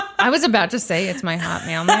what? I was about to say it's my hot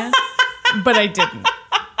mailman, but I didn't.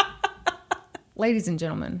 Ladies and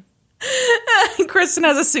gentlemen. Kristen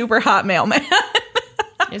has a super hot mailman.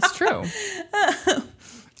 It's true.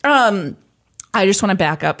 I just want to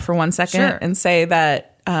back up for 1 second Sure. and say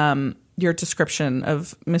that your description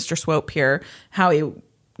of Mr. Swope here, how he,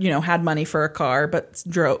 had money for a car, but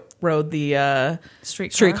rode the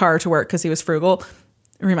streetcar to work because he was frugal,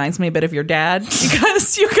 reminds me a bit of your dad,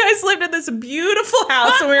 because you guys lived in this beautiful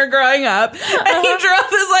house when we were growing up, and he drove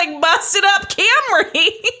this busted up Camry.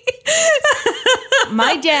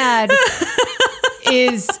 My dad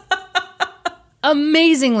is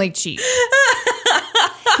amazingly cheap.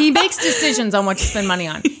 He makes decisions on what to spend money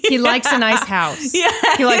on. He likes a nice house.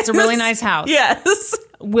 Yes. He likes a really nice house. Yes.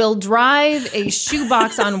 Will drive a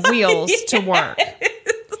shoebox on wheels to work.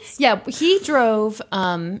 Yeah, he drove,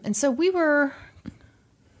 and so we were,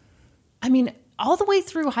 all the way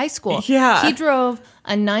through high school. Yeah. He drove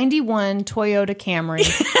a 91 Toyota Camry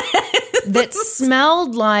that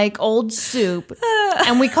smelled like old soup,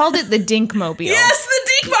 and we called it the Dinkmobile. Yes,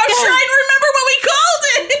 the Dinkmobile. I'm trying to remember what we called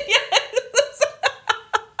it. Yes.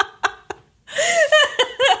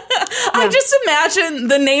 I just imagine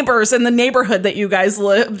the neighbors in the neighborhood that you guys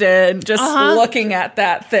lived in just looking at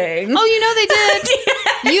that thing. Oh, they did.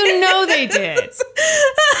 Yes. They did.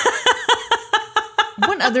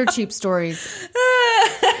 What other cheap stories?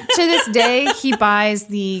 To this day, he buys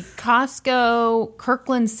the Costco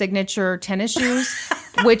Kirkland Signature tennis shoes,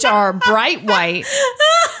 which are bright white.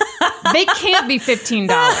 They can't be $15.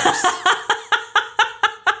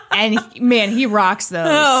 And man, he rocks those.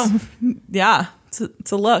 Oh, yeah.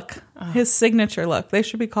 It's a look. His signature look. They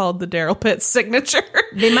should be called the Daryl Pitts signature.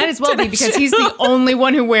 They might as well be, because he's the only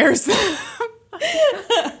one who wears them.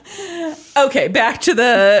 Okay, back to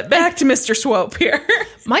Mr. Swope here.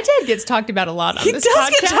 My dad gets talked about a lot on this podcast.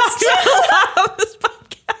 He does get talked about a lot on this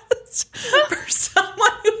podcast. For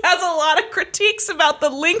someone who has a lot of critiques about the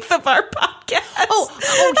length of our podcast. Oh,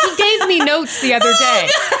 he gave me notes the other day.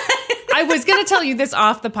 I was going to tell you this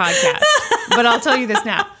off the podcast, but I'll tell you this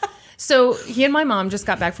now. So he and my mom just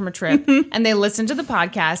got back from a trip, and they listened to the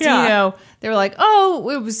podcast. Yeah. And, they were like, "Oh,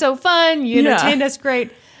 it was so fun. You entertained us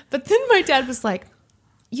great." But then my dad was like,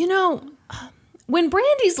 when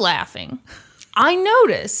Brandy's laughing, I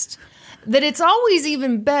noticed that it's always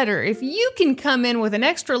even better if you can come in with an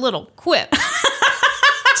extra little quip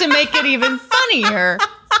to make it even funnier.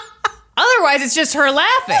 Otherwise, it's just her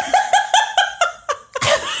laughing.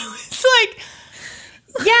 It's like,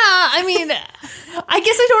 I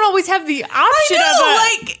guess I don't always have the option of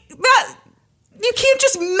that. You can't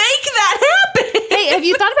just make that happen. Hey, have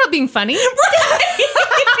you thought about being funny? Right.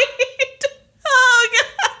 Oh, God.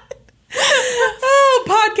 Oh,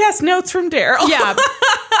 podcast notes from Daryl. Yeah.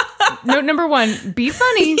 Note number 1, be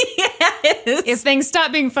funny. Yes. If things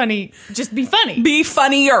stop being funny, just be funny. Be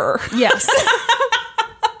funnier. Yes.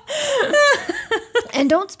 And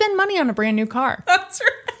don't spend money on a brand new car. That's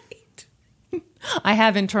right. I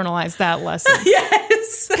have internalized that lesson.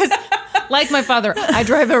 Yes. Because, like my father, I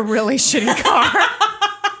drive a really shitty car.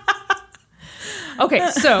 Okay,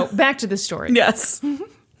 so back to the story. Yes.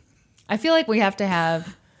 I feel like we have to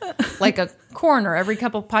have like a corner every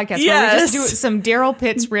couple podcasts where we just do some Daryl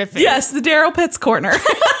Pitts riffing. Yes, the Daryl Pitts corner.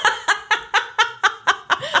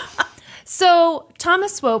 So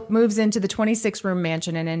Thomas Swope moves into the 26-room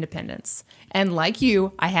mansion in Independence. And like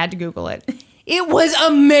you, I had to Google it. It was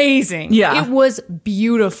amazing. Yeah. It was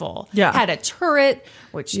beautiful. Yeah. Had a turret,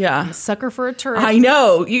 which I'm a sucker for a turret. I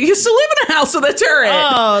know. You used to live in a house with a turret.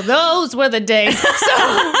 Oh, those were the days.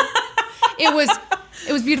 So it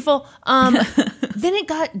was beautiful. Then it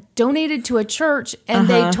got donated to a church, and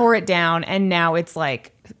they tore it down, and now it's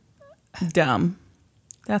like Dumb.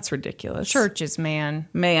 That's ridiculous. Churches, man.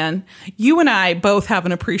 Man, you and I both have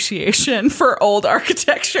an appreciation for old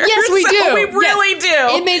architecture. Yes, we do. We really do.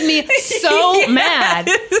 It made me so mad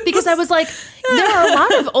because I was like, there are a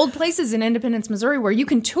lot of old places in Independence, Missouri where you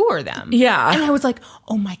can tour them. Yeah. And I was like,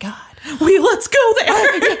 oh my God. Let's go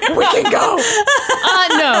there. We can go.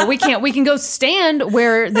 No, we can't. We can go stand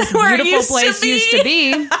where this beautiful place used to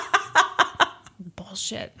be.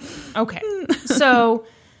 Bullshit. Okay. So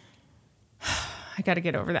I got to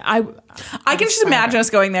get over that. I can just imagine us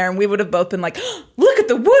going there and we would have both been like, look at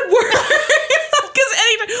the woodwork. Because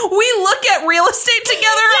we look at real estate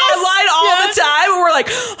together online all the time and we're like,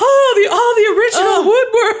 all the original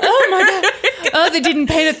woodwork. Oh my God. Oh, they didn't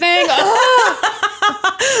paint a thing. Oh.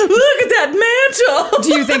 Look at that mantle.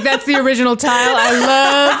 Do you think that's the original tile? I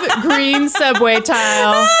love green subway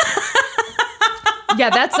tile. Yeah,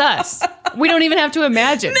 that's us. We don't even have to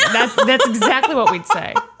imagine. That's exactly what we'd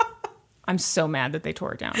say. I'm so mad that they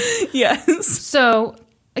tore it down. Yes. So,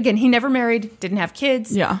 again, he never married, didn't have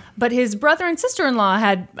kids. Yeah. But his brother and sister-in-law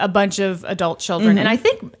had a bunch of adult children. And I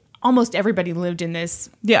think almost everybody lived in this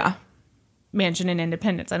mansion in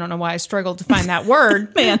Independence. I don't know why I struggled to find that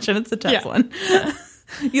word. Mansion, it's a tough one.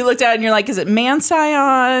 You looked at it and you're like, is it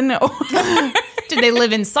man-scion? Did they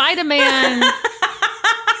live inside a man?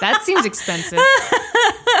 That seems expensive.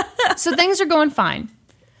 So things are going fine.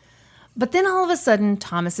 But then all of a sudden,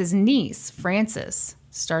 Thomas's niece, Frances,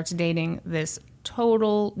 starts dating this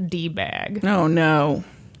total D-bag. Oh, no.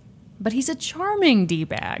 But he's a charming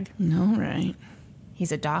D-bag. No, right.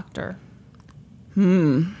 He's a doctor.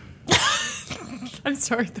 I'm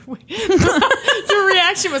sorry. Your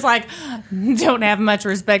reaction was like, don't have much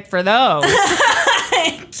respect for those.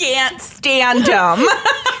 I can't stand him.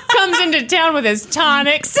 Comes into town with his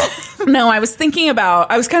tonics. No, I was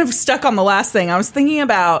kind of stuck on the last thing. I was thinking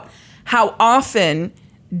about how often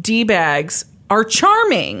D-bags are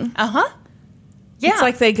charming. Uh-huh. Yeah. It's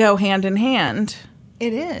like they go hand in hand.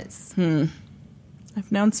 It is.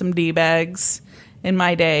 I've known some D-bags in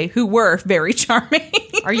my day who were very charming.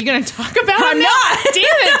 Are you going to talk about them? I'm not. Damn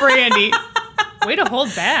it, Brandy. Way to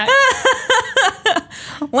hold back.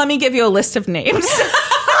 Let me give you a list of names.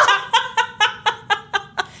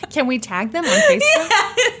 Can we tag them on Facebook?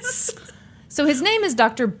 Yes. So his name is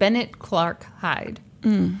Dr. Bennett Clark Hyde.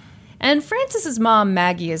 And Frances's mom,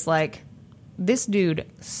 Maggie, is like, this dude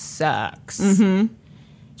sucks. Mm-hmm.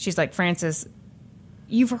 She's like, Frances,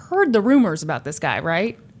 you've heard the rumors about this guy,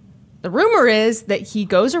 right? The rumor is that he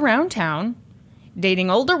goes around town dating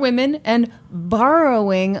older women and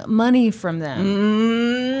borrowing money from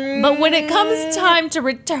them. But when it comes time to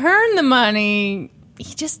return the money,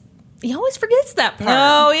 he always forgets that part.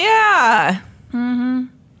 Oh, yeah.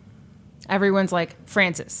 Everyone's like,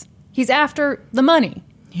 Frances, he's after the money.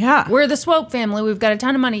 Yeah. We're the Swope family. We've got a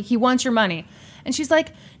ton of money. He wants your money. And she's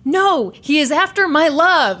like, no, he is after my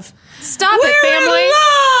love. Stop it,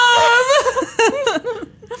 family.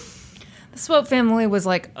 The Swope family was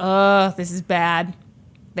like, this is bad.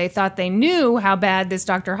 They thought they knew how bad this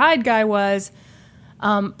Dr. Hyde guy was.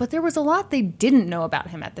 But there was a lot they didn't know about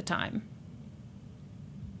him at the time.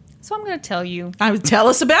 So I'm going to tell you. Tell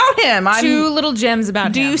us about him. Two little gems about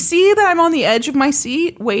him. Do you see that I'm on the edge of my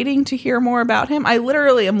seat waiting to hear more about him? I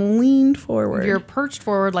literally am leaned forward. You're perched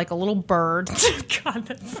forward like a little bird. God,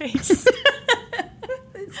 that face.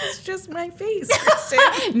 It's just my face,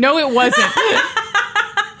 Kristen. No, it wasn't.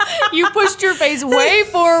 You pushed your face way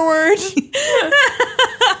forward.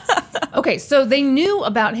 Okay, so they knew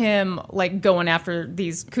about him, like, going after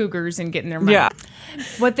these cougars and getting their money. Yeah.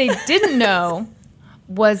 What they didn't know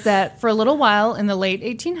was that for a little while in the late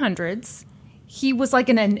 1800s, he was like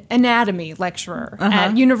an anatomy lecturer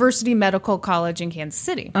at University Medical College in Kansas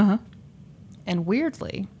City. And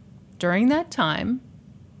weirdly, during that time,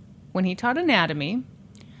 when he taught anatomy,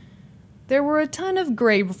 there were a ton of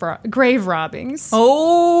grave robbings.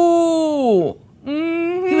 Oh!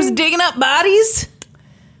 He was digging up bodies?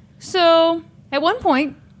 So, at one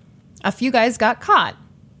point, a few guys got caught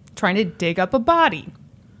trying to dig up a body.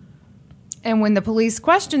 And when the police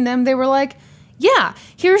questioned them, they were like, yeah,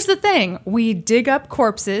 here's the thing. We dig up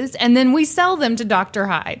corpses, and then we sell them to Dr.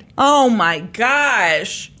 Hyde. Oh, my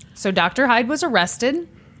gosh. So Dr. Hyde was arrested.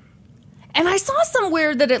 And I saw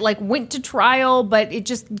somewhere that it, like, went to trial, but it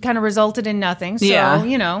just kind of resulted in nothing. So,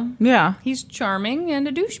 you know. Yeah. He's charming and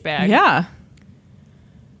a douchebag. Yeah.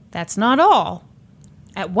 That's not all.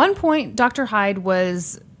 At one point, Dr. Hyde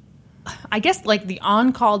was, I guess, like the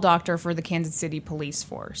on-call doctor for the Kansas City police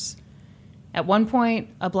force. At one point,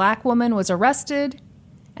 a black woman was arrested,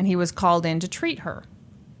 and he was called in to treat her.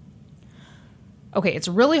 Okay, it's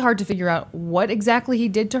really hard to figure out what exactly he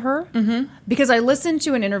did to her because I listened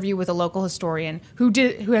to an interview with a local historian who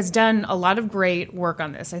has done a lot of great work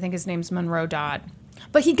on this. I think his name's Monroe Dodd.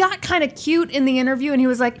 But he got kind of cute in the interview, and he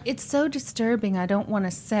was like, "It's so disturbing, I don't want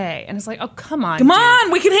to say." And it's like, "Oh, come on, Come dude.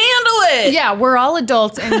 on, we can handle it. Yeah, we're all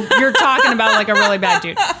adults, and you're talking about like a really bad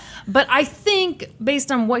dude." But I think,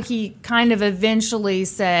 based on what he kind of eventually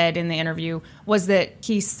said in the interview, was that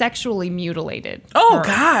he sexually mutilated her.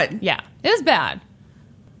 God. Yeah, it was bad.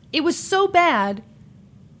 It was so bad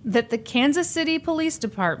that the Kansas City Police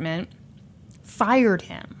Department fired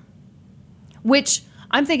him. Which,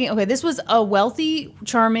 I'm thinking, okay, this was a wealthy,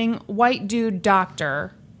 charming, white dude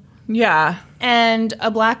doctor. Yeah. And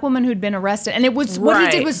a black woman who'd been arrested. And it was what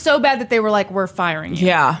he did was so bad that they were like, "We're firing you."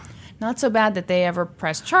 Yeah. Not so bad that they ever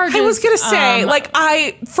pressed charges. I was going to say,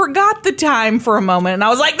 I forgot the time for a moment, and I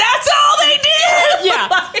was like, that's all they did!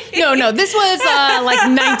 Yeah. No, this was like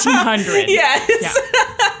 1900. Yes.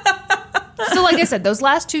 Yeah. So like I said, those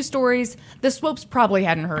last two stories, the Swopes probably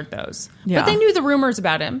hadn't heard those. Yeah. But they knew the rumors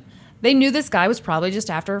about him. They knew this guy was probably just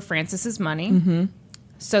after Frances's money. Mm-hmm.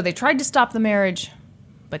 So they tried to stop the marriage,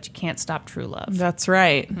 but you can't stop true love. That's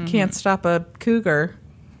right. Can't stop a cougar.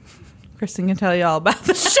 Kristen can tell you all about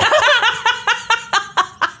the show.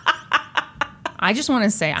 I just want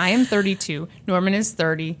to say I am 32. Norman is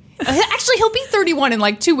 30. Actually, he'll be 31 in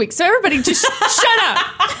like 2 weeks. So everybody just shut up.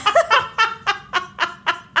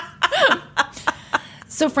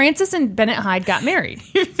 So Frances and Bennett Hyde got married.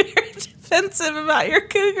 You're very defensive about your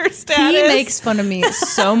cougar status. He makes fun of me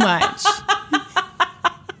so much.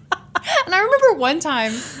 And I remember one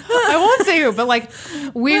time, I won't say who, but like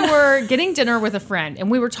we were getting dinner with a friend and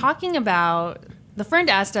we were talking about, the friend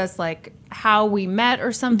asked us like how we met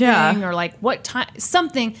or something, or like what time,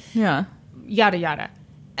 something, yada, yada.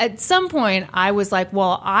 At some point I was like,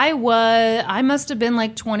 well, I must have been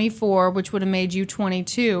like 24, which would have made you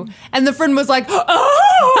 22. And the friend was like,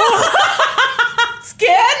 oh,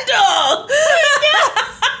 scandal.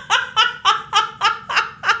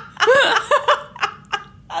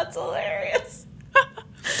 That's hilarious.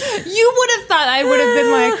 You would have thought I would have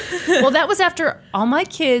been like, well, that was after all my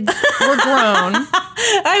kids were grown.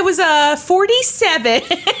 I was 47.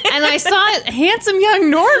 And I saw handsome young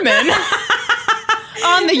Norman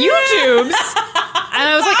on the YouTubes. And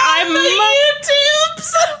I was like, I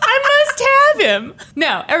must have him.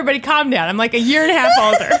 No, everybody calm down. I'm like a year and a half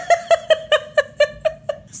older.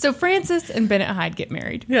 So Frances and Bennett Hyde get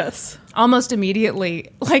married. Yes. Almost immediately,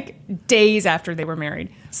 like days after they were married,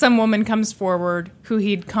 some woman comes forward who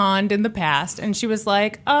he'd conned in the past, and she was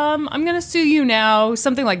like, I'm going to sue you now.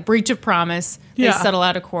 Something like breach of promise. They settle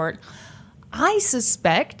out of court. I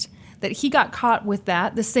suspect that he got caught with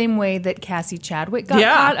that the same way that Cassie Chadwick got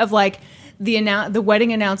caught, of like, the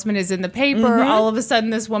wedding announcement is in the paper. Mm-hmm. All of a sudden,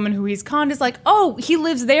 this woman who he's conned is like, oh, he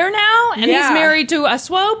lives there now? And he's married to a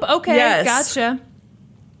Swope? Okay, gotcha.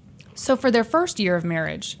 So for their first year of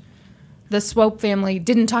marriage, the Swope family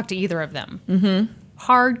didn't talk to either of them. Mm-hmm.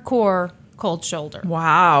 Hardcore cold shoulder.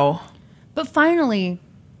 Wow. But finally,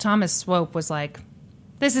 Thomas Swope was like,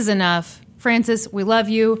 this is enough. Frances, we love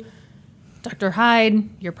you. Dr. Hyde,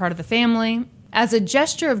 you're part of the family. As a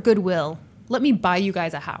gesture of goodwill, let me buy you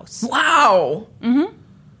guys a house. Wow. Mm-hmm.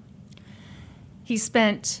 He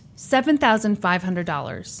spent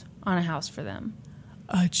 $7,500 on a house for them.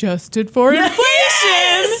 Adjusted for inflation.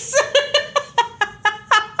 Yes!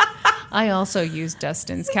 I also used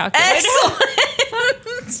Dustin's calculator.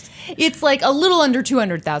 Excellent. It's like a little under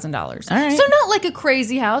 $200,000. All right. So not like a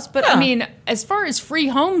crazy house, but I mean, as far as free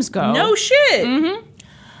homes go. No shit. Mm-hmm.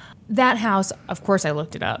 That house, of course, I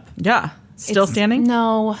looked it up. Yeah. Still standing?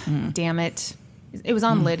 No. Damn it. It was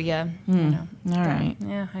on Lydia. You know. All right.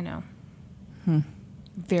 Yeah, I know.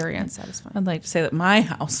 Very unsatisfying. I'd like to say that my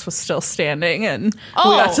house was still standing, and we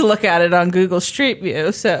got to look at it on Google Street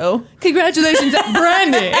View, so... Congratulations,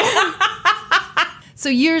 Brandy! So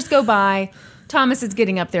years go by. Thomas is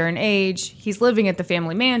getting up there in age. He's living at the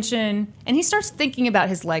family mansion, and he starts thinking about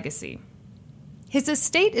his legacy. His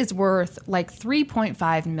estate is worth like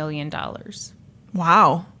 $3.5 million.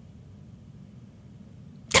 Wow.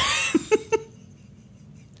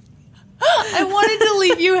 I wanted to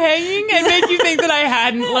leave you hanging and make you think that I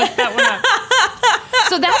hadn't looked that one up.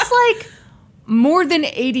 So that's like more than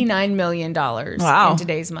 $89 million in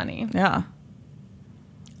today's money. Yeah.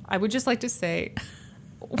 I would just like to say,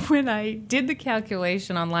 when I did the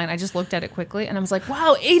calculation online, I just looked at it quickly and I was like,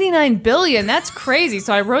 wow, 89 billion, that's crazy.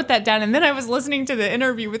 So I wrote that down, and then I was listening to the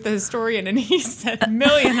interview with the historian and he said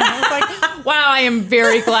million. And I was like, wow, I am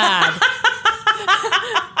very glad.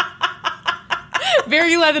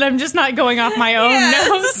 Very glad that I'm just not going off my own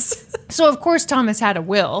notes. So, of course, Thomas had a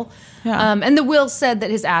will. Yeah. And the will said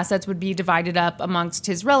that his assets would be divided up amongst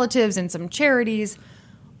his relatives and some charities.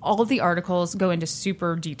 All of the articles go into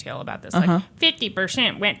super detail about this. Like,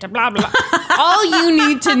 50% went to blah, blah, blah. All you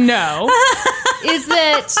need to know is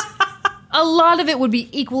that a lot of it would be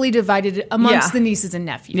equally divided amongst the nieces and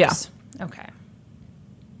nephews. Yeah. Okay.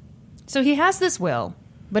 So he has this will,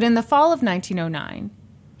 but in the fall of 1909,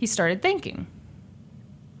 he started thinking,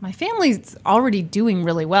 my family's already doing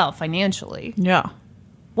really well financially. Yeah.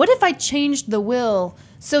 What if I changed the will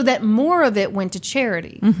so that more of it went to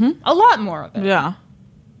charity? A lot more of it. Yeah.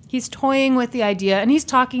 He's toying with the idea, and he's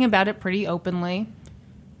talking about it pretty openly.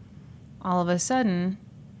 All of a sudden,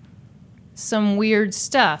 some weird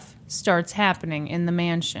stuff starts happening in the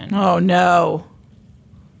mansion. Oh, no.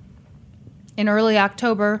 In early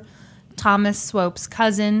October, Thomas Swope's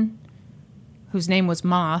cousin, whose name was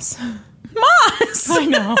Moss. Moss! I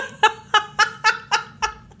know.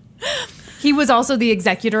 He was also the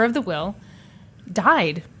executor of the will,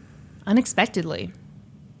 died unexpectedly.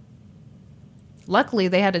 Luckily,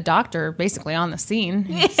 they had a doctor basically on the scene.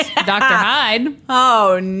 Dr. Hyde.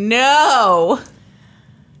 Oh, no.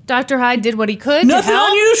 Dr. Hyde did what he could Nothing to help.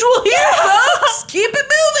 unusual here, folks. Keep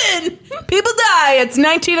it moving. People die. It's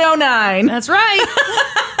 1909. That's right.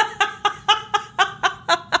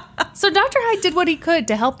 So Dr. Hyde did what he could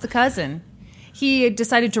to help the cousin. He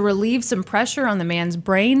decided to relieve some pressure on the man's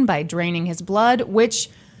brain by draining his blood, which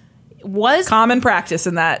was Common practice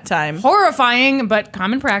in that time. horrifying, but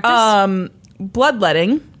common practice.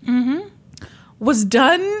 Bloodletting was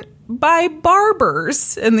done by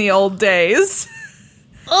barbers in the old days.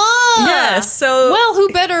 Ugh. Yes, so Well, who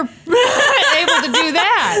better able to do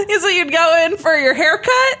that? so you'd go in for your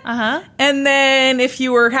haircut, and then if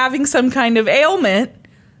you were having some kind of ailment,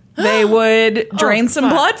 they would drain some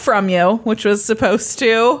fuck. blood from you, which was supposed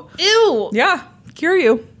to, Ew. cure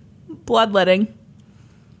you. Bloodletting.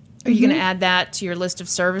 Are you going to add that to your list of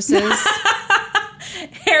services?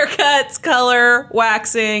 Haircuts, color,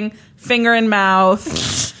 waxing, finger and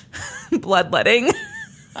mouth, bloodletting.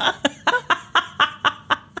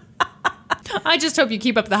 I just hope you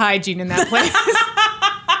keep up the hygiene in that place.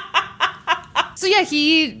 So yeah,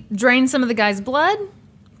 he drained some of the guy's blood,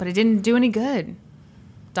 but it didn't do any good.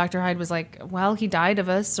 Dr. Hyde was like, well, he died of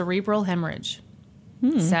a cerebral hemorrhage.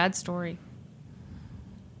 Sad story.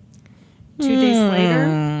 2 days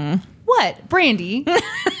later. What? Brandy?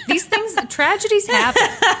 These things, tragedies happen.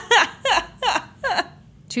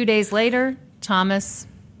 2 days later, Thomas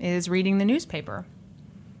is reading the newspaper.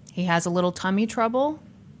 He has a little tummy trouble.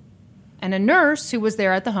 And a nurse who was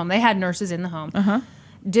there at the home, they had nurses in the home,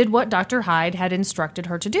 did what Dr. Hyde had instructed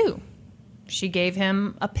her to do. She gave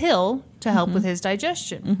him a pill to help with his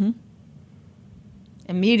digestion.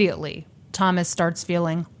 Immediately, Thomas starts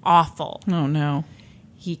feeling awful. Oh, no.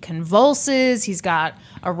 He convulses. He's got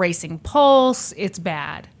a racing pulse. It's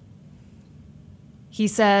bad. He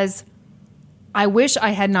says, I wish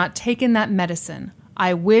I had not taken that medicine.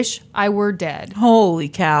 I wish I were dead. Holy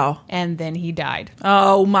cow. And then he died.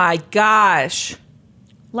 Oh, my gosh.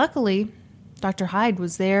 Luckily, Dr. Hyde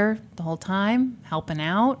was there the whole time, helping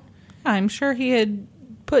out. I'm sure he had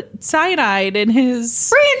put cyanide in his...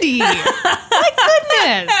 Brandy! My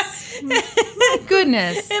goodness! My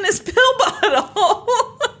goodness. in his pill bottle.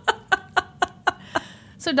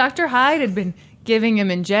 So Dr. Hyde had been giving him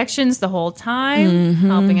injections the whole time,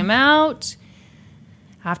 helping him out.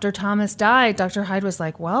 After Thomas died, Dr. Hyde was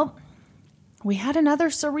like, well, we had another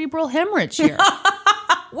cerebral hemorrhage here.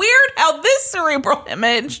 Weird how this cerebral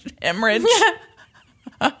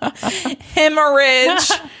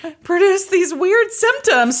hemorrhage produced these weird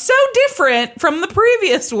symptoms so different from the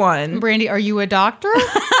previous one. Brandy, are you a doctor?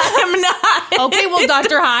 I'm not. Okay, well,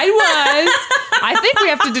 Dr. Hyde was. I think we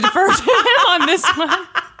have to defer to him on this one.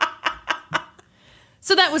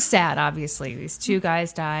 So that was sad, obviously. These two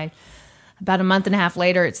guys died. About a month and a half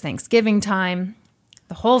later, it's Thanksgiving time.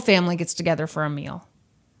 The whole family gets together for a meal.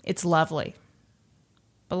 It's lovely.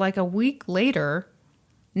 But like a week later,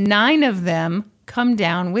 9 of them come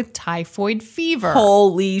down with typhoid fever.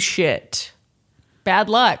 Holy shit. Bad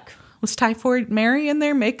luck. Was Typhoid Mary in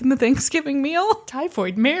there making the Thanksgiving meal?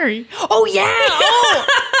 Typhoid Mary. Oh, yeah. Oh,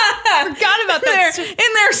 I forgot about that.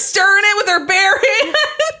 In there stirring it with her bare hand.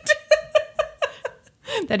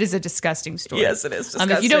 That is a disgusting story. Yes, it is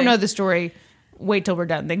disgusting. If you don't know the story, wait till we're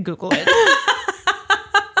done, then Google it.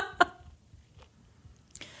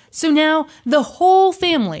 So now the whole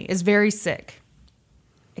family is very sick,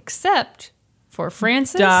 except for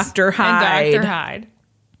Francis Dr. Hyde. and Dr. Hyde.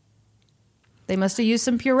 They must have used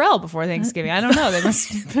some Purell before Thanksgiving. I don't know. They must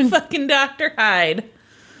have been. Fucking Dr. Hyde.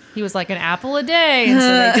 He was like an apple a day, and so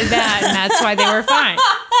they did that, and that's why they were fine.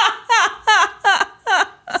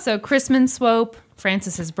 So Chrisman Swope,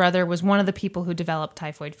 Francis's brother, was one of the people who developed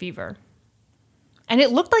typhoid fever. And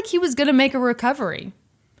it looked like he was going to make a recovery.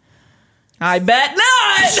 I bet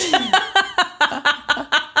not!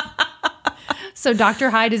 So Dr.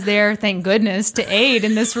 Hyde is there, thank goodness, to aid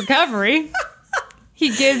in this recovery. He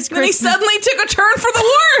gives Chrisman... Then he suddenly took a turn for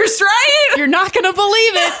the worse, right? You're not going to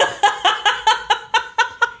believe it.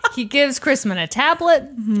 He gives Chrisman a tablet,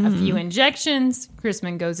 a few injections.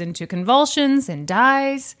 Chrisman goes into convulsions and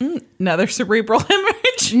dies. Another cerebral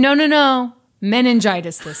hemorrhage? No.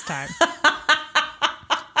 Meningitis this time.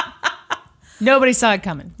 Nobody saw it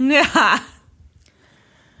coming. Yeah.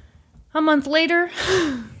 A month later,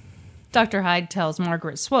 Dr. Hyde tells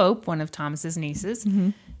Margaret Swope, one of Thomas's nieces,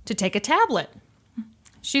 to take a tablet.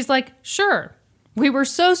 She's like, sure. We were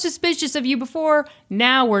so suspicious of you before.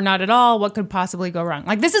 Now we're not at all. What could possibly go wrong?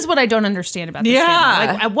 Like, this is what I don't understand about this family.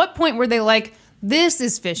 Like, at what point were they like, this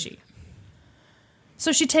is fishy?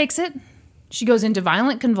 So she takes it. She goes into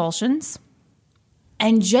violent convulsions.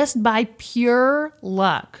 And just by pure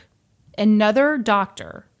luck, another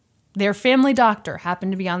doctor, their family doctor,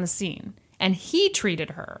 happened to be on the scene. And he treated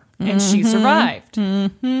her. And she survived.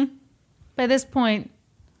 By this point,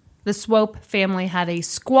 the Swope family had a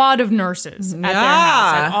squad of nurses at their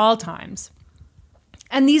house at all times.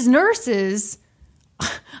 And these nurses,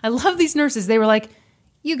 I love these nurses. They were like,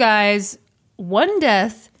 you guys, 1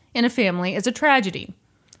 death in a family is a tragedy.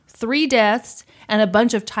 3 deaths and a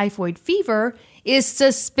bunch of typhoid fever is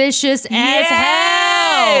suspicious as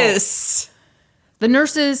hell. The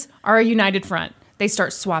nurses are a united front. They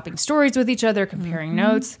start swapping stories with each other, comparing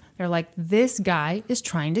notes. They're like, this guy is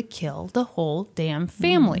trying to kill the whole damn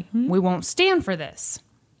family. We won't stand for this.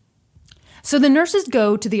 So the nurses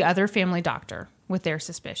go to the other family doctor with their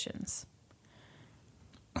suspicions.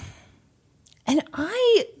 And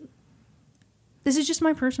this is just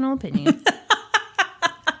my personal opinion.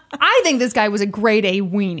 I think this guy was a grade A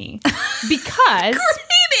weenie. Because...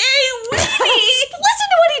 Grade A weenie? Listen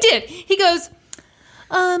to what he did. He goes...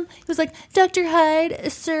 he was like, Dr.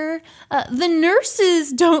 Hyde, sir, the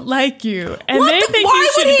nurses don't like you. And they think Why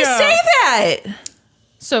you should would he go. say that?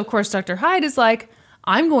 So, of course, Dr. Hyde is like,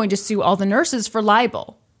 I'm going to sue all the nurses for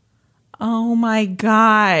libel. Oh, my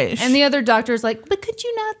gosh. And the other doctor is like, but could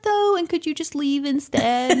you not, though? And could you just leave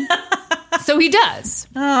instead? So he does.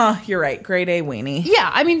 Oh, you're right. Grade A weenie.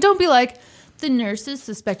 Yeah, I mean, don't be like, the nurses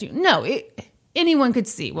suspect you. No, anyone could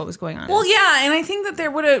see what was going on. Well, yeah, and I think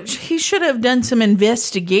that he should have done some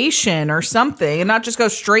investigation or something and not just go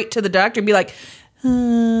straight to the doctor and be like,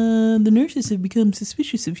 the nurses have become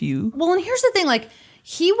suspicious of you. Well, and here's the thing, like,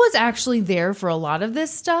 he was actually there for a lot of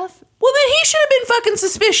this stuff. Well, then he should have been fucking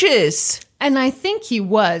suspicious. And I think he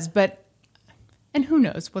was, and who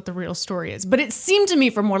knows what the real story is. But it seemed to me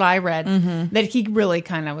from what I read that he really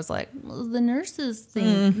kind of was like, well, the nurses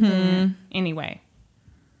think that. Anyway.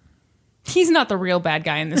 He's not the real bad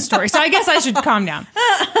guy in this story, so I guess I should calm down.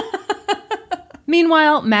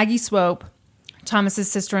 Meanwhile, Maggie Swope,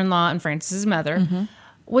 Thomas's sister-in-law and Francis's mother,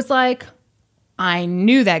 was like, I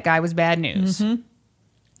knew that guy was bad news.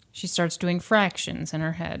 She starts doing fractions in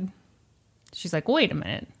her head. She's like, wait a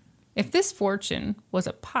minute. If this fortune was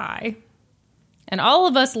a pie, and all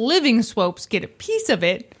of us living Swopes get a piece of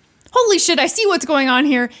it, holy shit, I see what's going on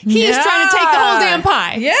here. He is trying to take the whole damn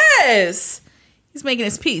pie. Yes. He's making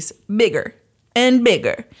his piece bigger and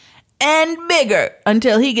bigger and bigger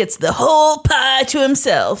until he gets the whole pie to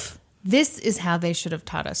himself. This is how they should have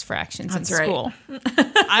taught us fractions in school.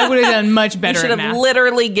 I would have done much better Should at have math.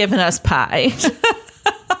 literally given us pie.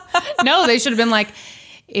 No, they should have been like,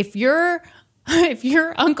 if your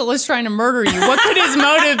uncle is trying to murder you, what could his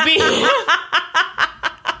motive be?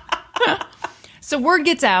 So word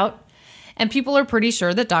gets out, and people are pretty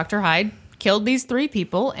sure that Dr. Hyde killed these 3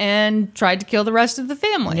 people and tried to kill the rest of the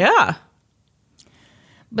family. Yeah.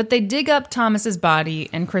 But they dig up Thomas's body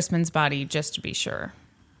and Chrisman's body just to be sure.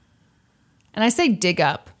 And I say dig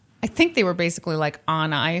up. I think they were basically like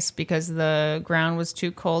on ice because the ground was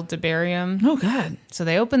too cold to bury them. Oh, God. So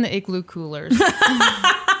they opened the igloo coolers.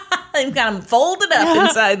 They've got them folded up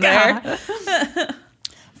inside there.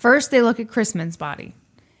 First, they look at Chrisman's body.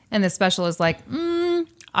 And the specialist is like,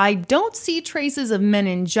 I don't see traces of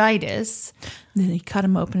meningitis. Then he cut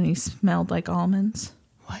him open and he smelled like almonds.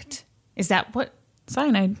 What? Is that what?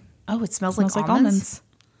 Cyanide. Oh, it smells Smells like like almonds?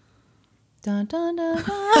 Dun, dun, dun, dun.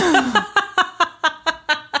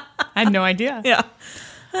 I had no idea. Yeah.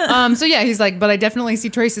 So yeah, he's like, but I definitely see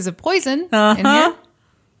traces of poison in here.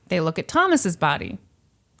 They look at Thomas's body.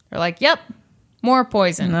 They're like, yep, more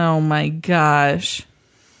poison. Oh, my gosh.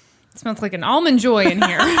 It smells like an almond joy in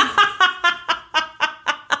here.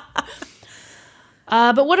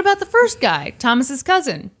 But what about the first guy, Thomas's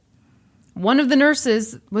cousin? One of the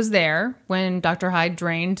nurses was there when Dr. Hyde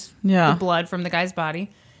drained the blood from the guy's body.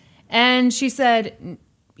 And she said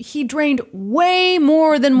he drained way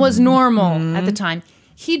more than was normal at the time.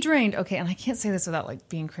 He drained, okay, and I can't say this without like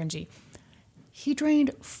being cringy. He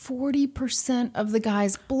drained 40% of the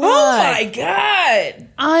guy's blood. Oh my God.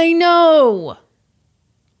 I know.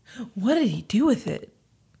 What did he do with it?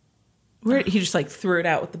 Where he just like threw it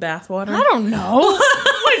out with the bathwater? I don't know.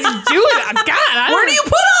 What did he do with it? God, Where do you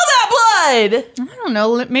put all that blood? I don't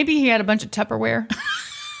know. Maybe he had a bunch of Tupperware.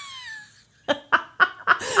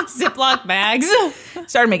 Ziploc bags.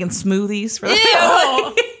 Started making smoothies for the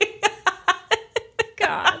family.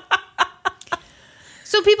 God.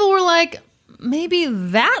 So people were like, maybe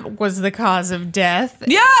that was the cause of death.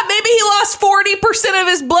 Yeah, maybe he lost 40% of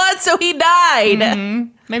his blood, so he died. Mm-hmm.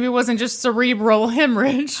 Maybe it wasn't just cerebral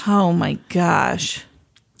hemorrhage. Oh my gosh.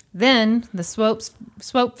 Then the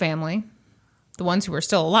Swope family, the ones who are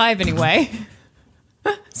still alive anyway,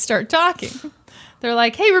 start talking. They're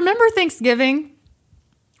like, hey, remember Thanksgiving?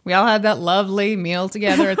 We all had that lovely meal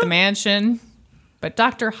together at the mansion. But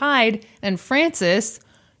Dr. Hyde and Francis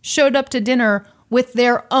showed up to dinner with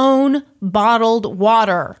their own bottled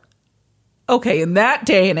water. Okay, in that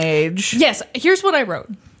day and age. Yes, here's what I wrote.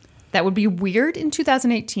 That would be weird in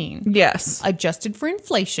 2018. Yes. Adjusted for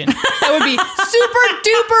inflation. That would be super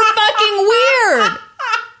duper fucking weird.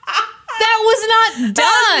 That was not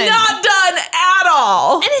done. Not done at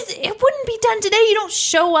all. And it wouldn't be done today. You don't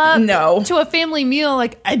show up to a family meal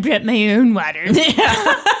like, I brought my own water.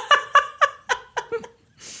 Yeah.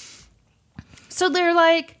 So they're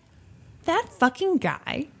like, that fucking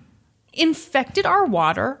guy infected our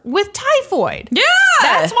water with typhoid. Yeah.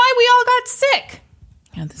 That's why we all got sick.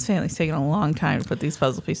 Yeah, this family's taking a long time to put these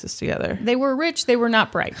puzzle pieces together. They were rich. They were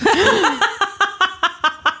not bright.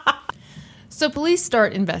 So police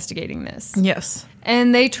start investigating this. Yes.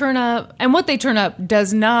 And they turn up, and what they turn up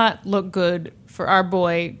does not look good for our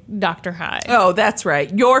boy, Dr. Hyde. Oh, that's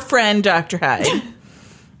right. Your friend, Dr. Hyde.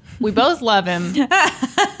 We both love him.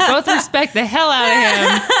 Both respect the hell out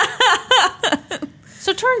of him.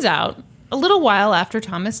 So it turns out, a little while after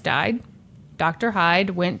Thomas died, Dr.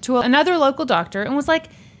 Hyde went to another local doctor and was like,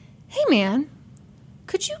 hey man,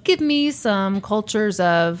 could you give me some cultures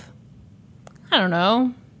of, I don't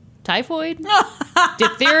know, typhoid,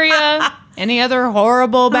 diphtheria, any other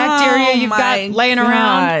horrible bacteria you've got laying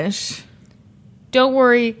around? Don't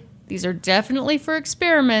worry, these are definitely for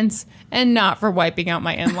experiments and not for wiping out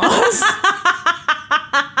my in-laws.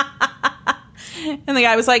 And the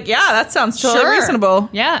guy was like, yeah, that sounds totally reasonable.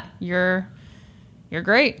 Yeah, you're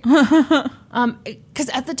great. Because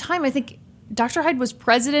at the time, I think Dr. Hyde was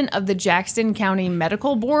president of the Jackson County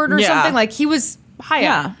Medical Board or something. Like, he was high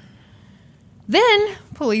up. Then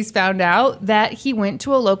police found out that he went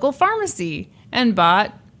to a local pharmacy and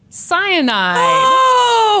bought cyanide.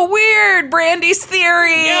 Oh, weird. Brandy's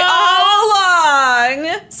theory all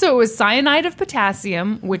along. So it was cyanide of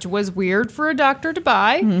potassium, which was weird for a doctor to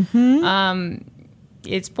buy. Mm-hmm.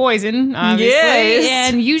 It's poison, obviously.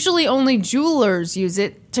 Yes. And usually only jewelers use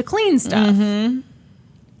it to clean stuff. Mm-hmm.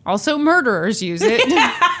 Also, murderers use it.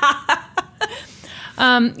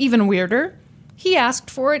 Even weirder, he asked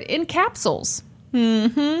for it in capsules.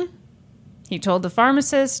 Mm-hmm. He told the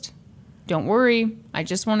pharmacist, don't worry, I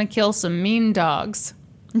just want to kill some mean dogs.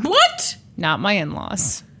 What? Not my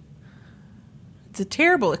in-laws. It's a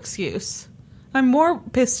terrible excuse. I'm more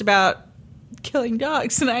pissed about killing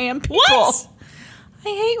dogs than I am people. What? I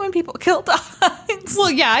hate when people kill dogs. Well,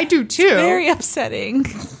 yeah, I do too. It's very upsetting.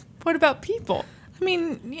 What about people? I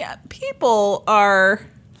mean, yeah, people are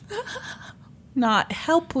not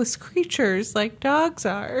helpless creatures like dogs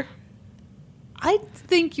are. I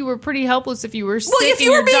think you were pretty helpless if you were sick. Well, if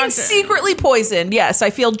you were being secretly poisoned, yes, I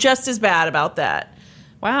feel just as bad about that.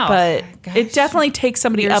 Wow. But it definitely takes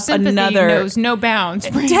somebody Your up sympathy another... knows no bounds.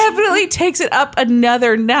 It definitely takes it up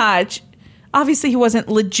another notch. Obviously, he wasn't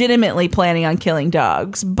legitimately planning on killing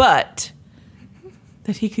dogs, but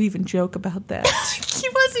that he could even joke about that. He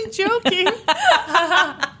wasn't joking. Use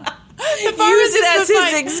it as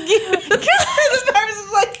his excuse. The pharmacist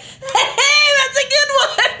was like, hey, that's a good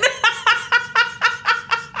one.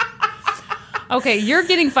 Okay, you're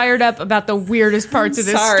getting fired up about the weirdest parts of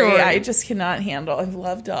this story. I just cannot handle. I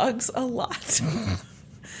love dogs a lot.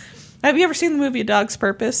 Have you ever seen the movie A Dog's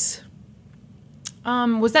Purpose?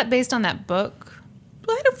 Was that based on that book?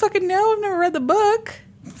 Well, I don't fucking know. I've never read the book.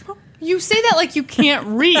 You say that like you can't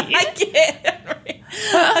read. I can't read.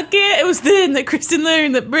 I can't. It was then that Kristen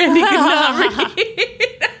learned that Brandy could not read.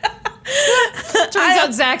 Turns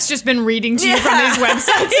out Zach's just been reading to you from these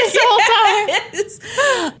websites this whole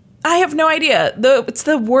time. I I have no idea. It's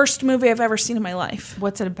the worst movie I've ever seen in my life.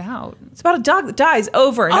 What's it about? It's about a dog that dies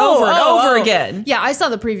over and over again. Yeah, I saw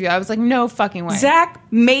the preview. I was like, no fucking way. Zach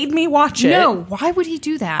made me watch it. No, why would he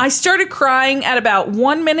do that? I started crying at about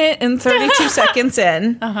 1 minute and 32 seconds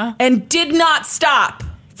in and did not stop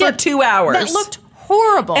for 2 hours. That looked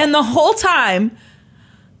horrible. And the whole time,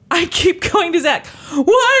 I keep going to Zach,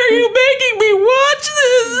 why are you making me watch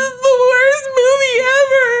this? This is the worst movie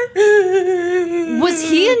ever. Was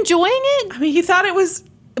he enjoying it? I mean, he thought it was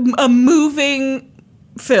a moving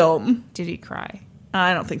film. Did he cry?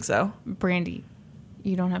 I don't think so. Brandy,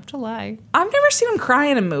 you don't have to lie. I've never seen him cry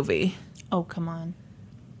in a movie. Oh, come on.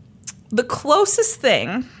 The closest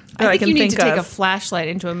thing that I think can you need think to take of- a flashlight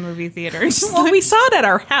into a movie theater. Well, we saw it at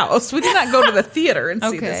our house. We did not go to the theater and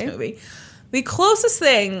see this Okay. movie. The closest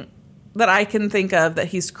thing that I can think of that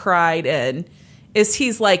he's cried in is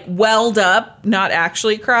he's like welled up, not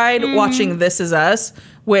actually cried, watching This Is Us,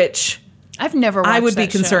 which I've never watched I would be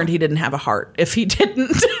that concerned show. he didn't have a heart if he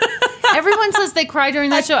didn't. Everyone says they cry during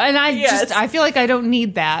that show, and Yes. I feel like I don't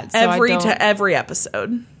need that. So every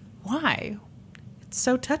episode. Why? It's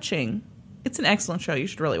so touching. It's an excellent show. You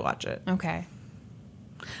should really watch it. Okay.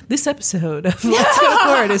 This episode of Let's Go to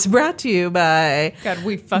Court is brought to you by God,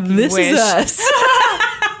 we fucking This wish. Is Us.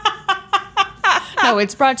 No,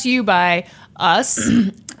 it's brought to you by us,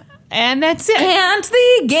 and that's it. And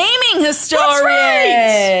the gaming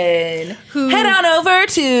historian. Who- Head on over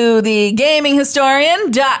to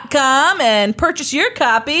thegaminghistorian.com and purchase your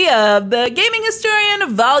copy of The Gaming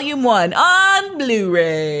Historian Volume 1 on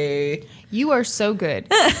Blu-ray. You are so good,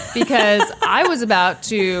 because I was about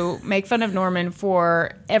to make fun of Norman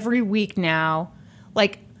for every week now,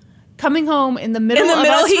 like coming home in the middle of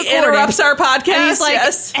us he recording, interrupts our podcast. and he's like,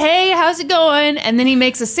 yes. hey, how's it going? And then he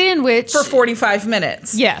makes a sandwich. For 45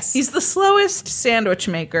 minutes. Yes. He's the slowest sandwich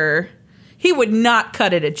maker. He would not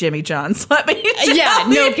cut it at Jimmy John's. Let me tell Yeah,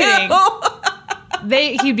 no you. kidding.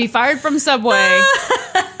 He'd be fired from Subway.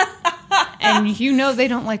 And you know they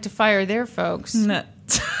don't like to fire their folks. No.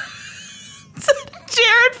 It's a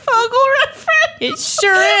Jared Fogle reference. It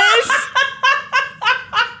sure is.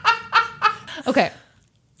 Okay.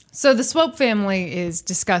 So the Swope family is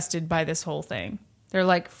disgusted by this whole thing. They're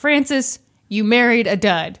like, Frances, you married a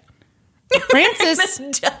dud. Frances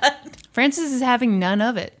is having none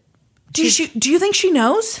of it. Do you think she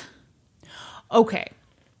knows? Okay.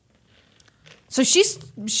 So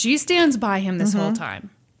she stands by him this whole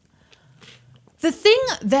time. The thing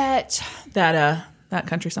that That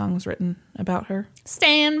country song was written about her.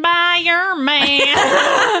 stand by your man.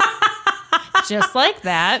 Just like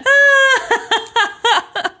that.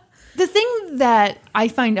 The thing that I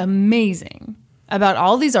find amazing about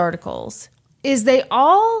all these articles is they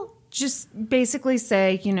all just basically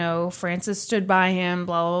say, you know, Frances stood by him,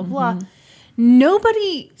 blah, blah, blah.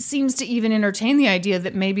 Nobody seems to even entertain the idea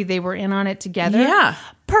that maybe they were in on it together. Yeah.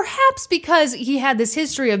 Perhaps because he had this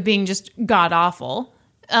history of being just god-awful.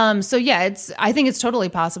 So yeah, I think it's totally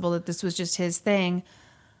possible that this was just his thing.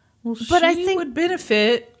 Well, But I she think- would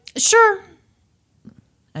benefit. Sure.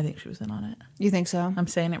 I think she was in on it. You think so? I'm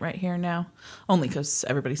saying it right here now. Only because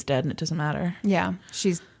everybody's dead and it doesn't matter. Yeah,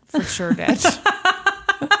 she's for sure dead.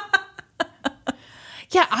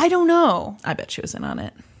 Yeah, I don't know. I bet she was in on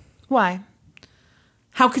it. Why?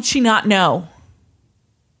 How could she not know?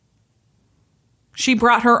 She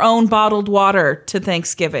brought her own bottled water to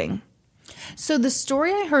Thanksgiving. So the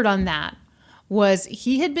story I heard on that was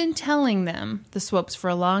he had been telling them, the Swopes, for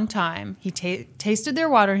a long time. He tasted their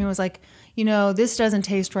water and he was like, you know, this doesn't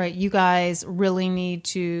taste right. You guys really need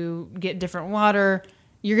to get different water.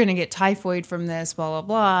 You're going to get typhoid from this, blah, blah,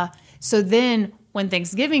 blah. So then when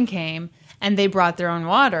Thanksgiving came and they brought their own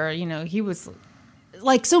water, you know, he was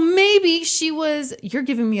like, so maybe she was, you're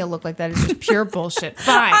giving me a look like that is just pure bullshit.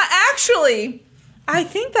 Fine. Actually, I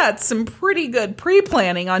think that's some pretty good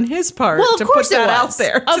pre-planning on his part Well, of to course put that it out was.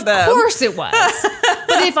 there to Of them. course it was.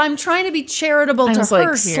 But if I'm trying to be charitable I to was her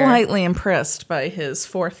like here, slightly impressed by his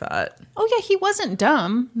forethought. oh yeah, he wasn't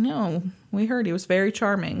dumb. No, we heard he was very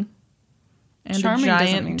charming. And Charming a doesn't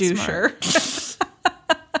giant mean doucher.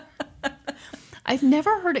 I've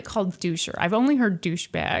never heard it called doucher. I've only heard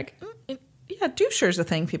douchebag. Yeah, doucher's a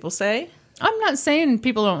thing people say. I'm not saying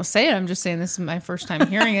people don't say it. I'm just saying this is my first time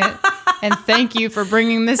hearing it. And thank you for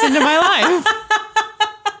bringing this into my life.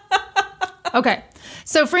 Okay,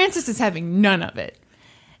 so Frances is having none of it.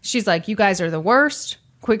 She's like, you guys are the worst.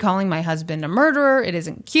 Quit calling my husband a murderer. It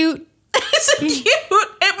isn't cute. It's cute.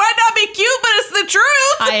 It might not be cute, but it's the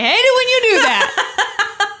truth. I hate it when you do that.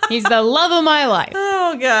 He's the love of my life.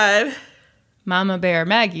 Oh, God. Mama Bear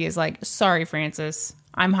Maggie is like, sorry, Frances.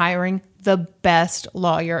 I'm hiring the best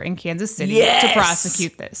lawyer in Kansas City to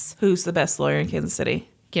prosecute this. Who's the best lawyer in Kansas City?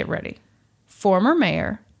 Get ready. Former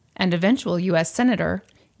mayor and eventual U.S. Senator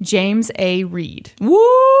James A. Reed.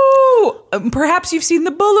 Woo! Perhaps you've seen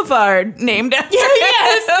the boulevard named after him.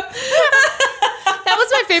 Yes. That was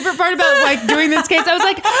my favorite part about like doing this case. I was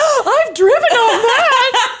like, I've driven on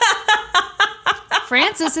that.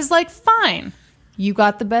 Francis is like, fine. You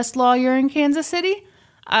got the best lawyer in Kansas City?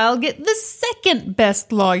 I'll get the second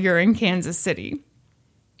best lawyer in Kansas City.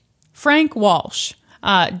 Frank Walsh.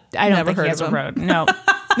 I don't Never think heard he has of a him. road. No.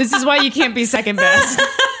 This is why you can't be second best.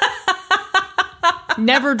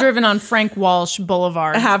 Never driven on Frank Walsh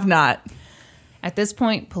Boulevard. I have not. At this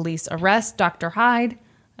point, police arrest Dr. Hyde.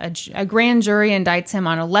 A grand jury indicts him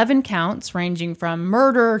on 11 counts, ranging from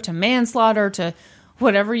murder to manslaughter to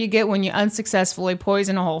whatever you get when you unsuccessfully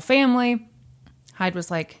poison a whole family. Hyde was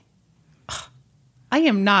like, I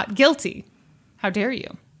am not guilty. How dare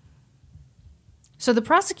you? So the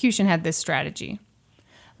prosecution had this strategy.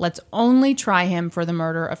 Let's only try him for the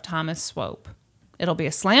murder of Thomas Swope. It'll be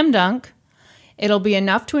a slam dunk. It'll be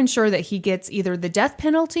enough to ensure that he gets either the death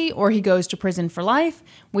penalty or he goes to prison for life.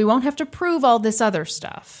 We won't have to prove all this other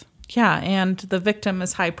stuff. Yeah, and the victim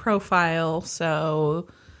is high profile, so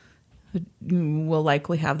we'll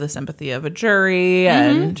likely have the sympathy of a jury,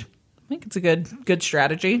 and I think it's a good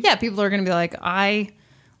strategy. Yeah, people are going to be like, I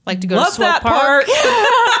like to go Love to Swope that Park.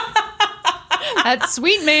 part. That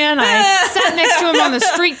sweet man. I sat next to him on the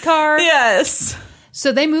streetcar. Yes.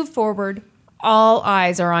 So they move forward. All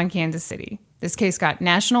eyes are on Kansas City. This case got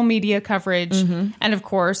national media coverage. And of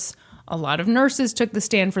course, a lot of nurses took the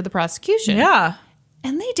stand for the prosecution. Yeah.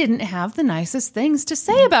 And they didn't have the nicest things to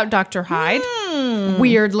say about Dr. Hyde.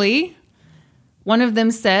 Weirdly. One of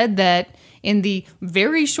them said that in the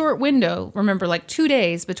very short window, remember, like 2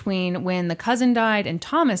 days between when the cousin died and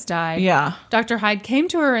Thomas died, Dr. Hyde came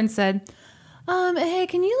to her and said, hey,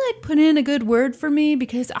 can you like put in a good word for me?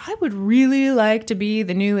 Because I would really like to be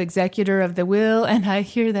the new executor of the will. And I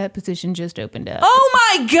hear that position just opened up. Oh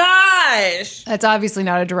my gosh. That's obviously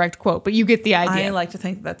not a direct quote, but you get the idea. I like to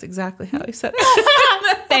think that's exactly how he said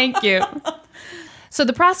it. Thank you. So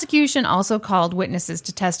the prosecution also called witnesses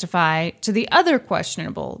to testify to the other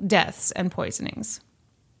questionable deaths and poisonings.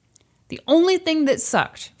 The only thing that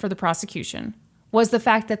sucked for the prosecution was the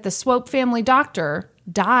fact that the Swope family doctor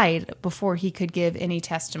died before he could give any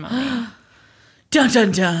testimony. Dun,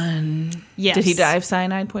 dun, dun. Yes. Did he die of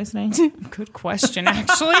cyanide poisoning? Good question,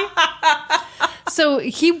 actually. So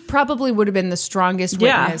he probably would have been the strongest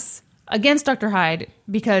witness against Dr. Hyde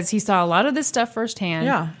because he saw a lot of this stuff firsthand.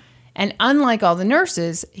 Yeah. And unlike all the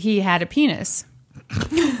nurses, he had a penis.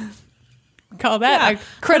 Call that a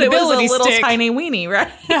credibility But it was a little stick. tiny weenie,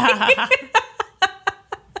 right?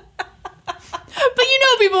 But you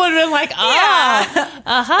know, people would have been like,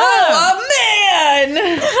 Oh,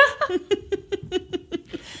 man!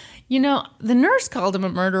 You know, the nurse called him a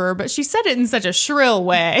murderer, but she said it in such a shrill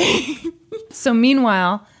way. So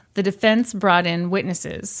meanwhile, the defense brought in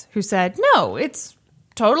witnesses who said, no, it's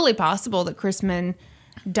totally possible that Chrisman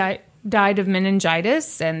died of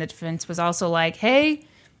meningitis. And the defense was also like, hey,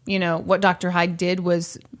 you know, what Dr. Hyde did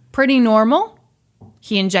was pretty normal.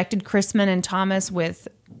 He injected Chrisman and Thomas with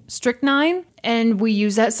strychnine, and we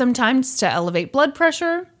use that sometimes to elevate blood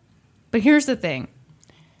pressure. But here's the thing.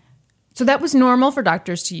 So that was normal for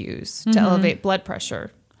doctors to use to elevate blood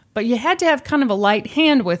pressure. But you had to have kind of a light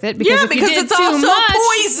hand with it because if you did it's too also much,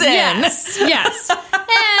 poison. Yes.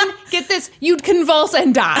 And get this, you'd convulse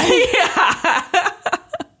and die. Yeah.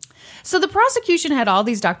 So the prosecution had all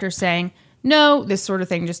these doctors saying, no, this sort of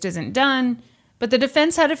thing just isn't done. But the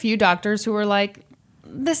defense had a few doctors who were like,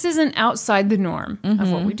 this isn't outside the norm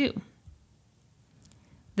of what we do.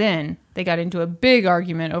 Then they got into a big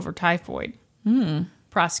argument over typhoid.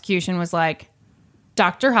 Prosecution was like,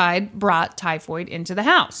 Dr. Hyde brought typhoid into the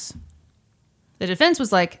house. The defense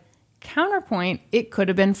was like, counterpoint, it could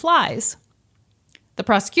have been flies. The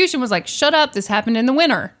prosecution was like, shut up, this happened in the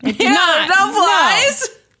winter. It did not. No flies.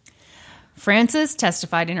 No. Frances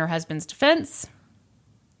testified in her husband's defense.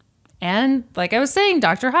 And like I was saying,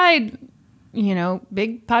 Dr. Hyde, you know,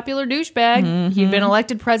 big popular douchebag. He'd been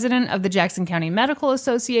elected president of the Jackson County Medical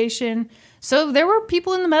Association. So there were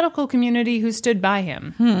people in the medical community who stood by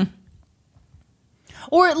him.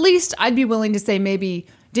 Or at least I'd be willing to say maybe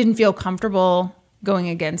didn't feel comfortable going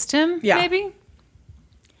against him, maybe.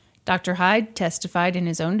 Dr. Hyde testified in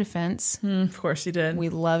his own defense. Of course he did. We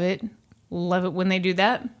love it. Love it when they do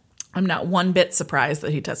that. I'm not one bit surprised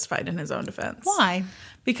that he testified in his own defense. Why?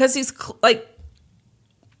 Because he's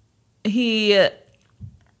he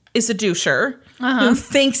is a doucher who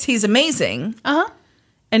thinks he's amazing.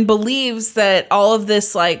 and believes that all of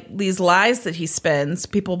this, like these lies that he spins,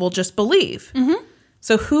 people will just believe. Mm-hmm.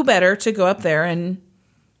 So who better to go up there and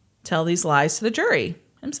tell these lies to the jury?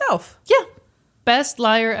 Himself. Yeah. Best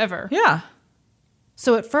liar ever. Yeah.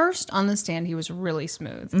 So at first, on the stand, he was really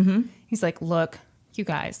smooth. Mm-hmm. He's like, look, you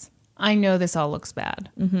guys, I know this all looks bad,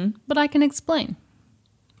 but I can explain.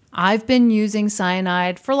 I've been using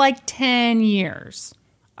cyanide for like 10 years.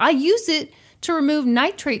 I use it to remove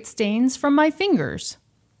nitrate stains from my fingers.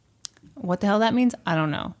 What the hell that means? I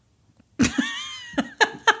don't know.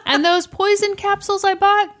 And those poison capsules I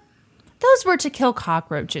bought, those were to kill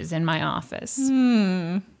cockroaches in my office.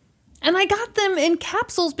 And I got them in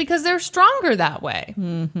capsules because they're stronger that way.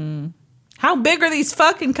 Mm-hmm. How big are these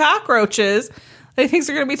fucking cockroaches? They think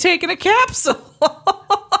they're going to be taking a capsule.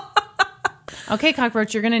 Okay,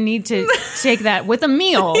 cockroach, you're going to need to take that with a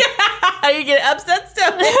meal. Yeah, you get upset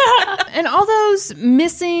stomach. And all those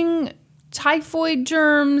missing typhoid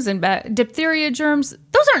germs and diphtheria germs,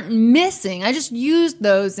 those aren't missing. I just used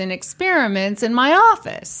those in experiments in my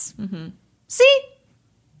office. Mm-hmm. See?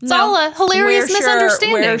 It's all a hilarious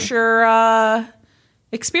misunderstanding. Where's your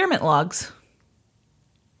experiment logs?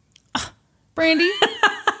 Brandy,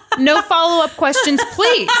 no follow-up questions,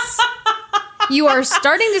 please. You are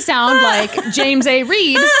starting to sound like James A.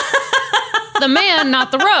 Reed, the man,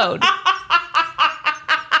 not the road.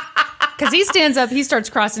 Because he stands up, he starts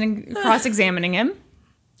cross-examining him.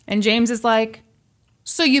 And James is like,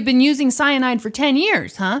 so you've been using cyanide for 10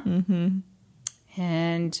 years, huh? Mm-hmm.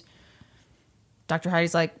 And Dr.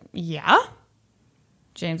 Heidi's like, yeah.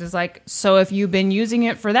 James is like, so if you've been using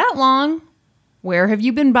it for that long, where have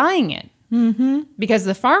you been buying it? Mm-hmm. Because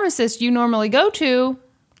the pharmacist you normally go to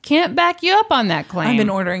can't back you up on that claim. I've been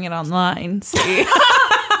ordering it online. See?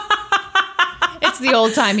 It's the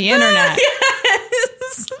old-timey internet.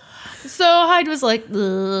 Yes. So Hyde was like,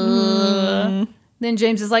 ugh. Then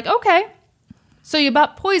James is like, okay. So you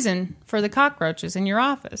bought poison for the cockroaches in your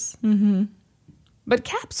office. Mm-hmm. But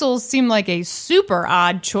capsules seem like a super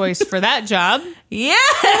odd choice for that job.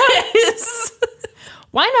 Yes.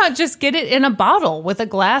 Why not just get it in a bottle with a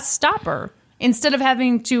glass stopper instead of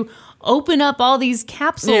having to open up all these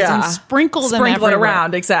capsules and sprinkle them it everywhere.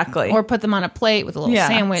 around, exactly. Or put them on a plate with a little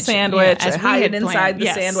sandwich. As hide it inside the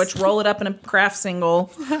sandwich, roll it up in a craft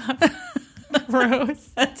single. Gross.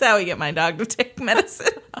 That's how we get my dog to take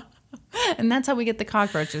medicine. And that's how we get the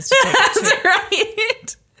cockroaches to take it too. That's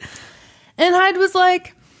right. And Hyde was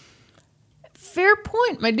like, fair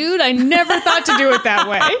point, my dude. I never thought to do it that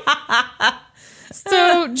way.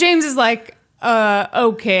 So James is like,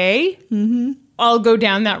 okay. Mm-hmm. I'll go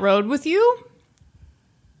down that road with you.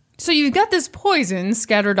 So you've got this poison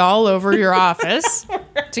scattered all over your office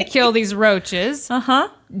to kill these roaches. Uh-huh.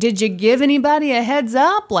 Did you give anybody a heads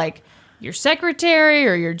up, like your secretary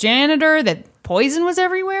or your janitor, that poison was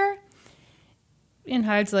everywhere? And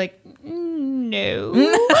Hyde's like, no.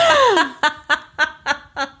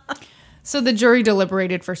 So the jury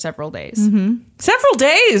deliberated for several days. Mm-hmm. Several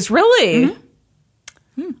days, really?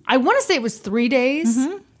 Mm-hmm. I want to say it was 3 days.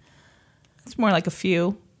 Mm-hmm. It's more like a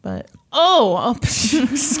few, but... Oh,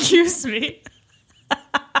 excuse me.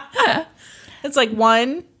 It's like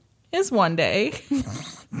one is 1 day.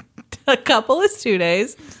 A couple is 2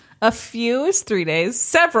 days. A few is 3 days.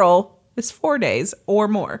 Several is 4 days or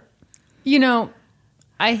more. You know,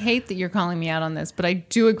 I hate that you're calling me out on this, but I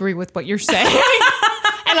do agree with what you're saying.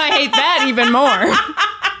 And I hate that even more.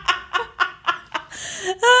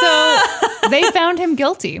 So they found him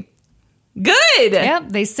guilty. Good. Yep,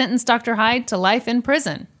 they sentenced Dr. Hyde to life in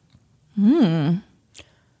prison.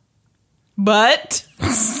 But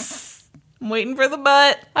I'm waiting for the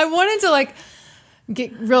but. I wanted to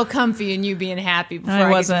get real comfy and you being happy before I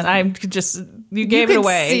wasn't. I just you gave you it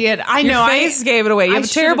away. See it. I know. Your face gave it away. You have a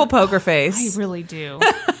terrible poker face. I really do.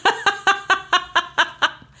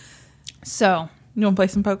 So you want to play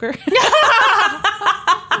some poker?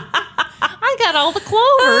 I got all the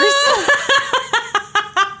clovers.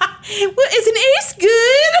 Well, is an ace good?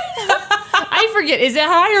 I forget. Is it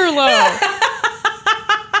high or low?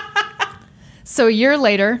 So a year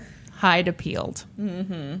later, Hyde appealed.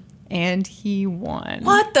 Mm-hmm. And he won.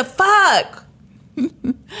 What the fuck?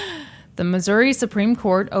 The Missouri Supreme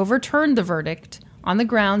Court overturned the verdict on the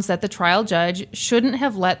grounds that the trial judge shouldn't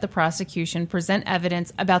have let the prosecution present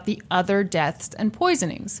evidence about the other deaths and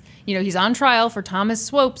poisonings. You know, he's on trial for Thomas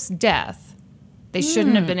Swope's death. They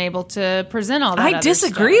shouldn't have been able to present all that I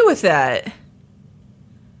disagree with that.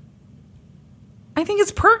 I think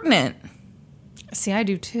it's pertinent. See, I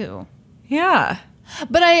do too. Yeah.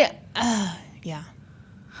 But yeah.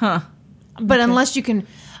 Huh. But unless you can,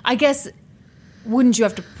 I guess, wouldn't you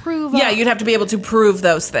have to prove? Yeah, you'd have to be able to prove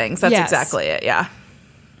those things. That's Yes. exactly it, yeah.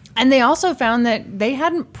 And they also found that they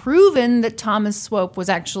hadn't proven that Thomas Swope was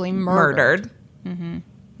actually murdered. Mm-hmm.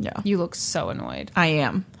 Yeah. You look so annoyed. I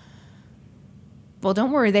am. Well,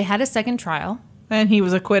 don't worry. They had a second trial. And he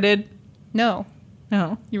was acquitted? No.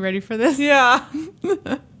 No. You ready for this? Yeah.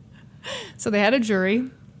 So they had a jury.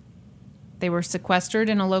 They were sequestered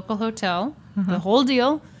in a local hotel. The whole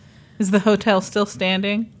deal. Is the hotel still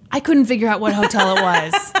standing? I couldn't figure out what hotel it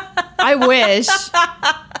was. I wish.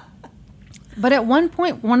 But at one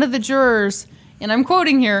point, one of the jurors, and I'm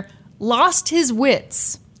quoting here, lost his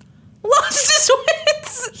wits. Lost his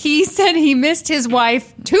wits? He said he missed his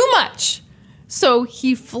wife too much. So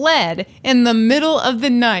he fled in the middle of the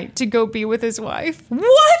night to go be with his wife.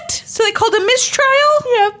 What? So they called a mistrial?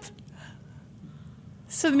 Yep.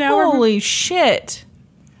 So now Holy shit.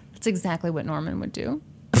 That's exactly what Norman would do.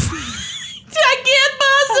 I can't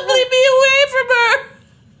possibly be away from her.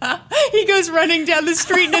 He goes running down the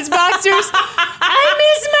street in his boxers. I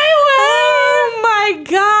miss my wife. Oh my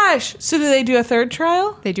gosh. So do they do a third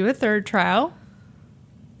trial? They do a third trial.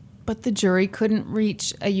 But the jury couldn't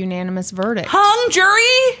reach a unanimous verdict. Hung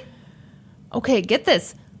jury? Okay, get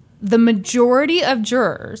this. The majority of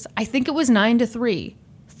jurors, I think it was 9-3,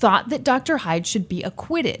 thought that Dr. Hyde should be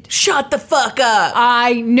acquitted. Shut the fuck up.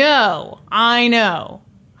 I know.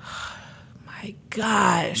 My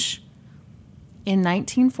gosh. In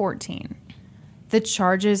 1914, the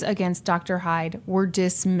charges against Dr. Hyde were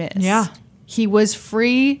dismissed. Yeah. He was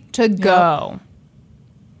free to go.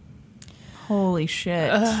 Holy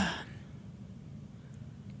shit.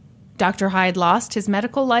 Dr. Hyde lost his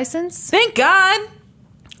medical license. Thank God.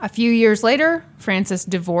 A few years later, Frances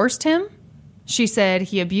divorced him. She said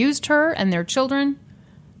he abused her and their children,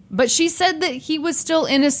 but she said that he was still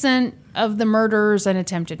innocent of the murders and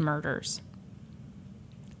attempted murders.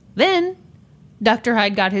 Then, Dr.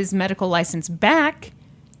 Hyde got his medical license back.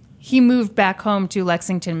 He moved back home to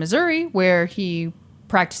Lexington, Missouri, where he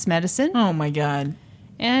practiced medicine. Oh my God.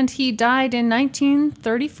 And he died in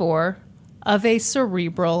 1934 of a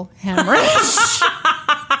cerebral hemorrhage.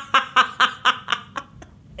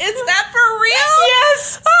 Is that for real?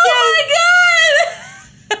 Yes. Oh my God.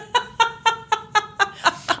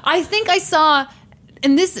 I think I saw,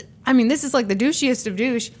 and this is like the douchiest of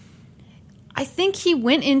douche. I think he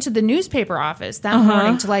went into the newspaper office that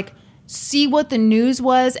morning to like see what the news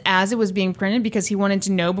was as it was being printed because he wanted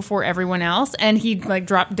to know before everyone else, and he like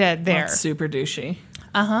dropped dead there. That's super douchey.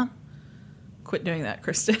 Quit doing that,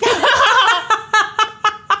 Kristen.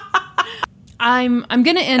 I'm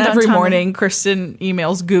gonna end Every on Tommy. morning, Kristen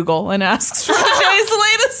emails Google and asks for today's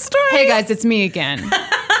latest story. Hey guys, it's me again.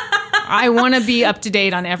 I want to be up to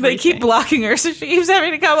date on everything. They keep blocking her, so she keeps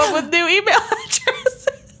having to come up with new email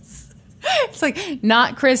addresses. It's like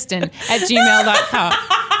notkristen@gmail.com.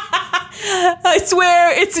 I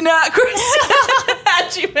swear it's not Kristen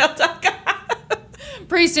 @gmail.com.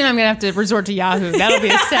 Pretty soon I'm going to have to resort to Yahoo. That'll be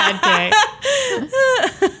a sad day.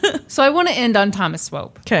 So I want to end on Thomas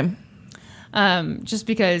Swope. Okay. Just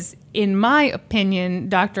because, in my opinion,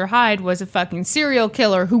 Dr. Hyde was a fucking serial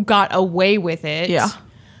killer who got away with it. Yeah.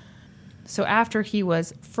 So after he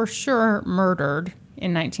was for sure murdered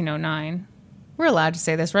in 1909, we're allowed to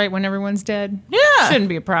say this, right? When everyone's dead? Yeah. Shouldn't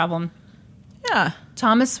be a problem. Yeah.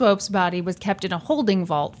 Thomas Swope's body was kept in a holding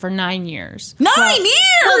vault for 9 years. 9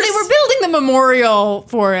 years? Well, they were building the memorial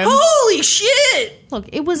for him. Holy shit! Look,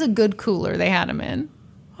 it was a good cooler they had him in.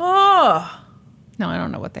 Oh. No, I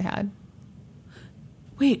don't know what they had.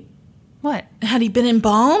 Wait, What? had he been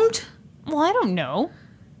embalmed? Well, I don't know.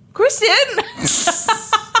 Kristen! I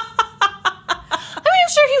mean, I'm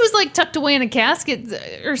sure he was like tucked away in a casket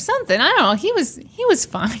or something. I don't know. He was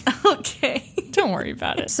fine. Okay. Don't worry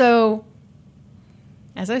about it. So,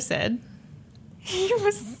 as I said, he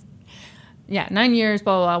was 9 years,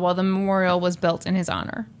 blah, blah, blah, while the memorial was built in his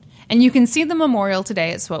honor. And you can see the memorial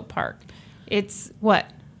today at Swope Park. It's what?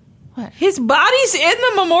 His body's in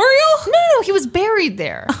the memorial? No, he was buried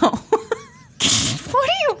there. Oh.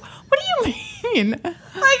 What do you mean? Like,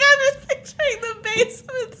 I'm just picturing the base of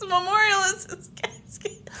its memorial as his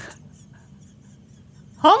casket.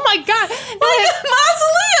 Oh my God. Like a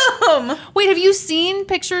mausoleum! Wait, have you seen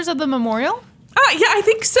pictures of the memorial? Yeah, I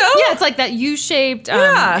think so. Yeah, it's like that U-shaped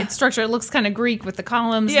it's structure. It looks kind of Greek with the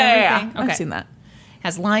columns and everything. Yeah. I've seen that.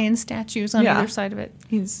 Has lion statues on either side of it.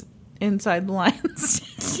 He's inside the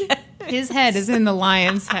lion's. His head is in the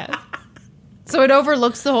lion's head. So it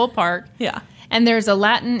overlooks the whole park. Yeah. And there's a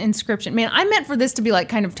Latin inscription. Man, I meant for this to be like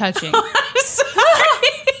kind of touching. I'm sorry.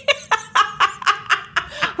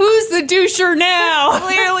 Who's the doucher now?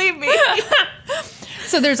 Clearly me.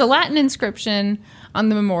 So there's a Latin inscription on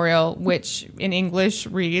the memorial, which in English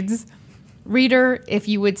reads, Reader, if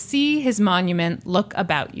you would see his monument, look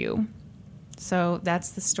about you. So that's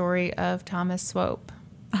the story of Thomas Swope.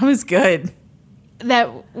 That was good.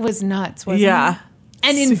 That was nuts, wasn't Yeah. it?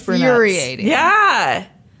 And Super infuriating. nuts. Yeah.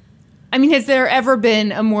 I mean, has there ever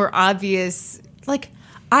been a more obvious, like...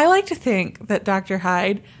 I like to think that Dr.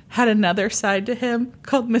 Hyde had another side to him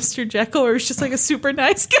called Mr. Jekyll, or he's just like a super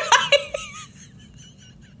nice guy.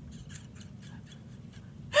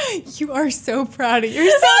 You are so proud of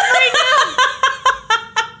yourself right now.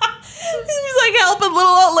 He's like helping little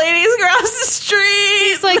old ladies cross the street.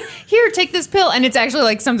 He's like, here, take this pill. And it's actually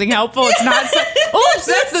like something helpful. It's not. Oops,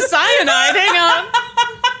 that's the cyanide. Hang on.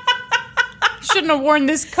 Shouldn't have worn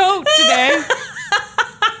this coat today.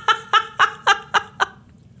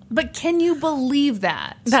 But can you believe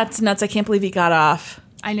that? That's nuts. I can't believe he got off.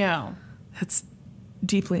 I know. That's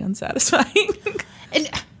deeply unsatisfying. And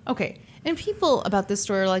okay. And people about this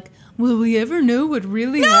story are like, will we ever know what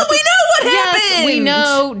really happened? No, we know what Yes, happened. we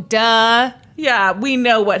know. Duh. Yeah, we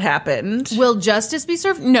know what happened. Will justice be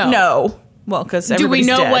served? No. No. Well, because Do we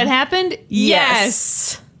know dead. what happened?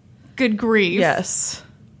 Yes. Good grief. Yes.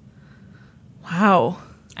 Wow.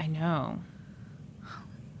 I know.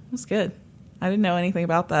 That's good. I didn't know anything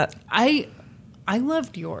about that. I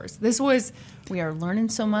loved yours. We are learning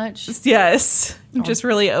so much. Yes. Just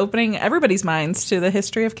really opening everybody's minds to the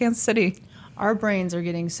history of Kansas City. Our brains are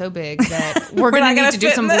getting so big that we're going not to need gonna to do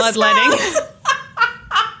fit some in this bloodletting.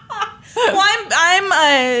 Well, I'm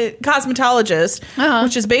a cosmetologist,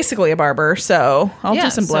 which is basically a barber, so I'll Yeah, do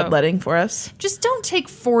some so- bloodletting for us. Just don't take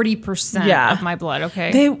 40% Yeah. of my blood,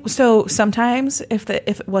 okay? So sometimes if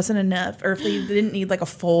it wasn't enough, or if they didn't need like a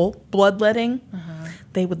full bloodletting,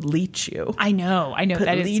 they would leech you. I know. Put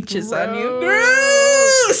That is leeches gross. on you.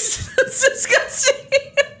 Gross! That's disgusting.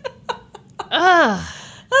 Ugh.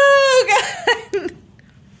 Oh god.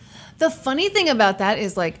 The funny thing about that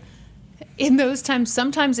is, like, in those times,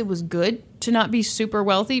 sometimes it was good to not be super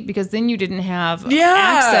wealthy because then you didn't have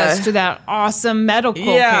access to that awesome medical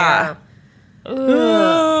care.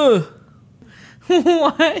 Ugh.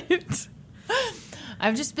 What?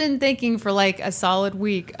 I've just been thinking for like a solid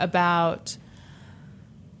week about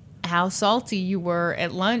how salty you were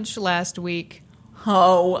at lunch last week.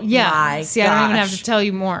 Oh, Yeah. my See, I don't even have gosh. to tell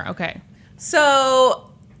you more. Okay. So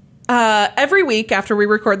every week after we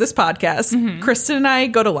record this podcast, Kristen and I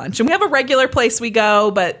go to lunch. And we have a regular place we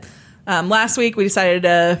go, but last week we decided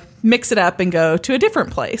to mix it up and go to a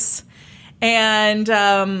different place. And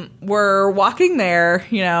we're walking there,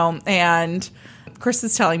 and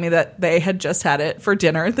Kristen's telling me that they had just had it for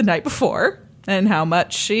dinner the night before and how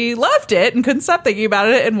much she loved it and couldn't stop thinking about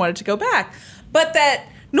it and wanted to go back. But that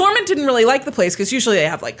Norman didn't really like the place because usually they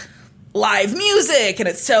have like live music and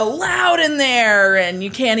it's so loud in there and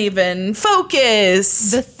you can't even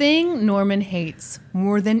focus. The thing Norman hates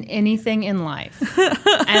more than anything in life,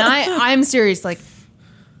 and I'm serious, like,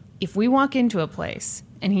 if we walk into a place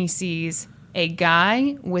and he sees a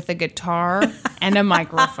guy with a guitar and a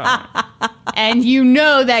microphone, and you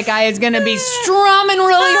know that guy is going to be strumming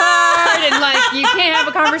really hard and, like, you can't have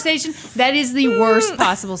a conversation, that is the worst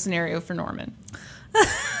possible scenario for Norman.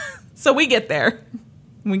 So we get there.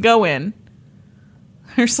 We go in.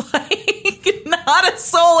 There's like not a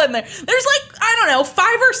soul in there. There's like, I don't know,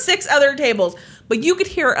 5 or 6 other tables. But you could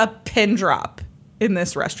hear a pin drop in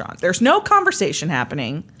this restaurant. There's no conversation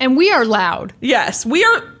happening. And we are loud. Yes, we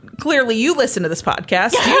are. Clearly, you listen to this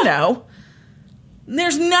podcast. You know.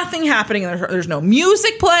 There's nothing happening. There's no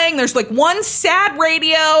music playing. There's like one sad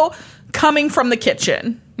radio coming from the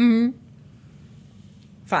kitchen. Mm-hmm.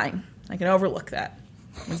 Fine. I can overlook that.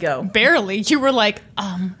 We go. Barely. You were like,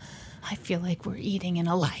 I feel like we're eating in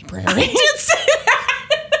a library. I did say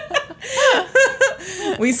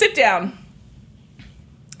that. We sit down.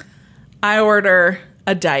 I order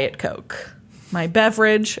a Diet Coke, my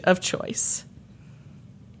beverage of choice.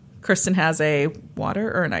 Kristen has a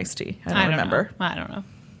water or an iced tea. I don't remember. I don't know.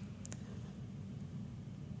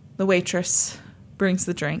 The waitress brings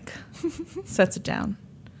the drink, sets it down.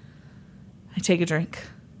 I take a drink.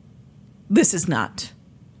 This is not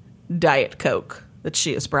Diet Coke that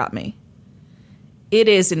she has brought me. It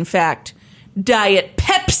is, in fact, Diet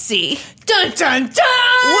Pepsi. Dun, dun,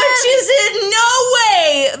 dun! Which is in no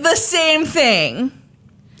way the same thing.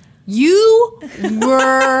 You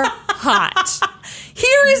were hot.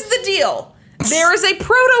 Here is the deal. There is a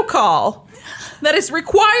protocol that is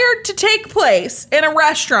required to take place in a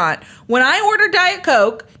restaurant. When I order Diet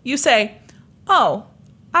Coke, you say, "Oh,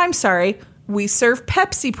 I'm sorry, we serve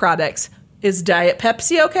Pepsi products. Is Diet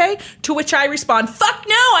Pepsi okay?" To which I respond, "Fuck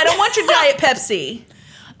no, I don't want your Diet Pepsi."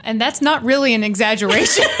 And that's not really an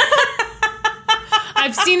exaggeration.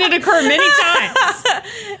 I've seen it occur many times.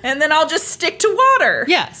 And then I'll just stick to water.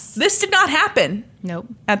 Yes. This did not happen. Nope.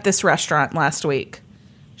 At this restaurant last week.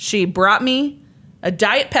 She brought me a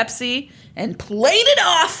Diet Pepsi and played it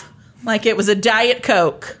off like it was a Diet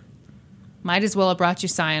Coke. Might as well have brought you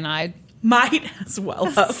cyanide. Might as well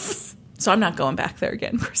have. So I'm not going back there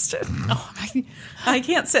again, Kristen. Oh, I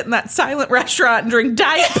can't sit in that silent restaurant and drink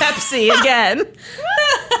Diet Pepsi again.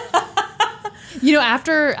 You know,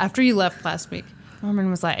 after you left last week,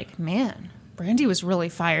 Norman was like, man, Brandy was really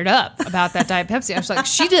fired up about that Diet Pepsi. I was like,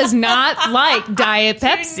 she does not like Diet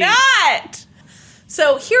Pepsi. Do not.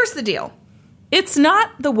 So here's the deal. It's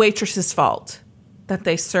not the waitress's fault that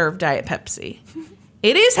they serve Diet Pepsi.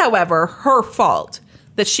 It is, however, her fault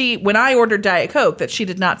that she, when I ordered Diet Coke, that she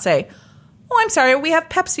did not say, oh, I'm sorry, we have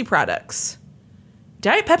Pepsi products.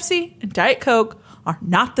 Diet Pepsi and Diet Coke are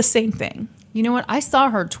not the same thing. You know what? I saw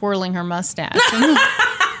her twirling her mustache and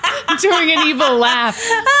doing an evil laugh.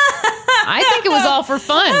 I think it was all for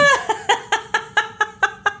fun.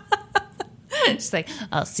 She's like,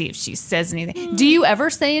 I'll see if she says anything. Do you ever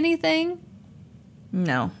say anything?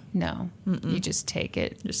 No. No. Mm-mm. You just take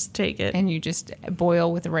it. Just take it. And you just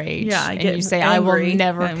boil with rage. Yeah, I get and you say, angry. I will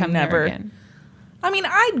never come there again. I mean,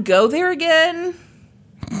 I'd go there again.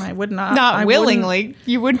 I would not. Not willingly.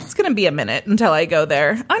 You wouldn't. It's going to be a minute until I go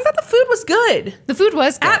there. I thought the food was good. The food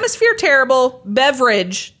was good. Atmosphere, terrible.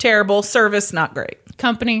 Beverage, terrible. Service, not great.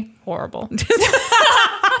 Company, horrible. Well, the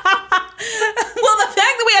fact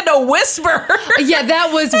that we had to whisper. Yeah,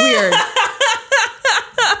 that was weird.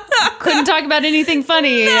 Couldn't talk about anything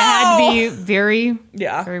funny. No. It had to be very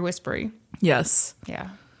whispery. Yes. Yeah.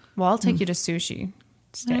 Well, I'll take you to sushi.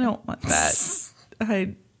 I don't want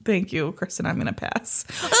that. Thank you, Kristen. I'm going to pass.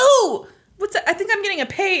 Oh, what's that? I think I'm getting a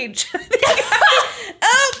page. Oh,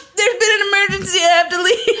 there's been an emergency. I have to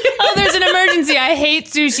leave. Oh, there's an emergency. I hate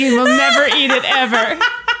sushi and will never eat it ever.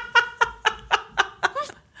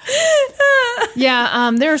 Yeah,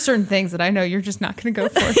 there are certain things that I know you're just not going to go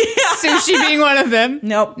for. Sushi being one of them.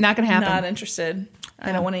 Nope. Not going to happen. Not interested.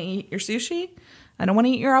 I don't want to eat your sushi. I don't want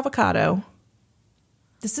to eat your avocado.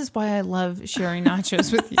 This is why I love sharing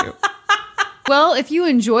nachos with you. Well, if you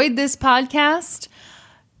enjoyed this podcast,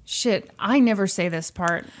 I never say this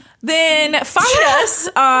part. Then find us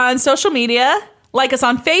on social media. Like us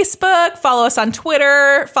on Facebook. Follow us on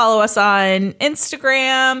Twitter. Follow us on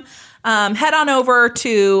Instagram. Head on over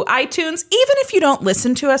to iTunes. Even if you don't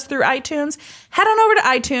listen to us through iTunes, head on over to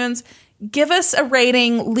iTunes. Give us a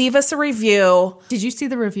rating. Leave us a review. Did you see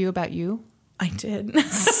the review about you? I did.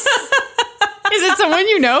 Is it someone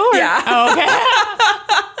you know? Or? Yeah. Oh, okay.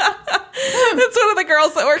 It's one of the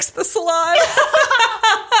girls that works at the salon.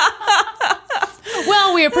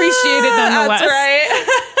 Well, we appreciate it nonetheless. That's right.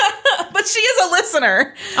 But she is a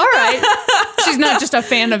listener. All right. She's not just a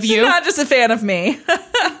fan of you. She's not just a fan of me.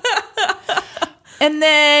 And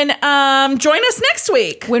then join us next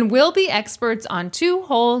week when we'll be experts on 2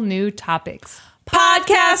 whole new topics.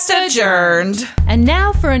 Podcast adjourned. And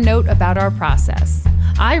now for a note about our process.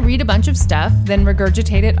 I read a bunch of stuff, then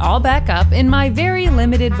regurgitate it all back up in my very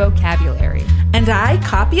limited vocabulary. And I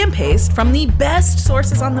copy and paste from the best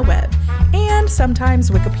sources on the web, and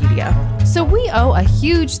sometimes Wikipedia. So we owe a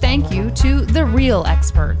huge thank you to the real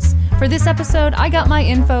experts. For this episode, I got my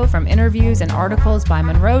info from interviews and articles by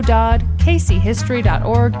Monroe Dodd,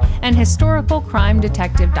 kchistory.org, and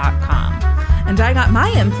historicalcrimedetective.com. And I got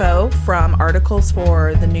my info from articles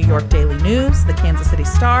for the New York Daily News, the Kansas City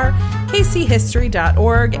Star,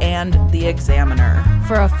 kchistory.org, and The Examiner.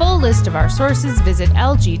 For a full list of our sources, visit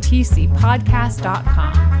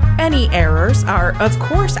lgtcpodcast.com. Any errors are, of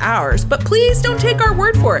course, ours, but please don't take our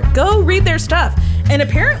word for it. Go read their stuff. And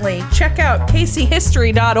apparently, check out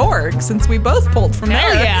kchistory.org, since we both pulled from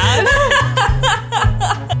there. Yeah.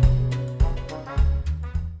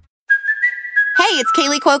 Hey, it's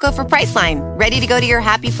Kaylee Cuoco for Priceline. Ready to go to your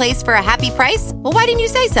happy place for a happy price? Well, why didn't you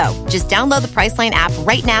say so? Just download the Priceline app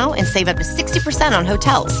right now and save up to 60% on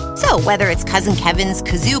hotels. So whether it's Cousin Kevin's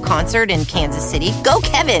Kazoo Concert in Kansas City, go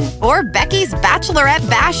Kevin, or Becky's Bachelorette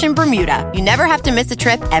Bash in Bermuda, you never have to miss a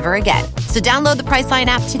trip ever again. So download the Priceline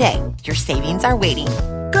app today. Your savings are waiting.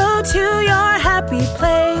 Go to your happy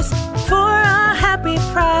place for a happy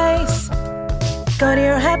price. Go to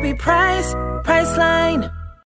your happy price, Priceline.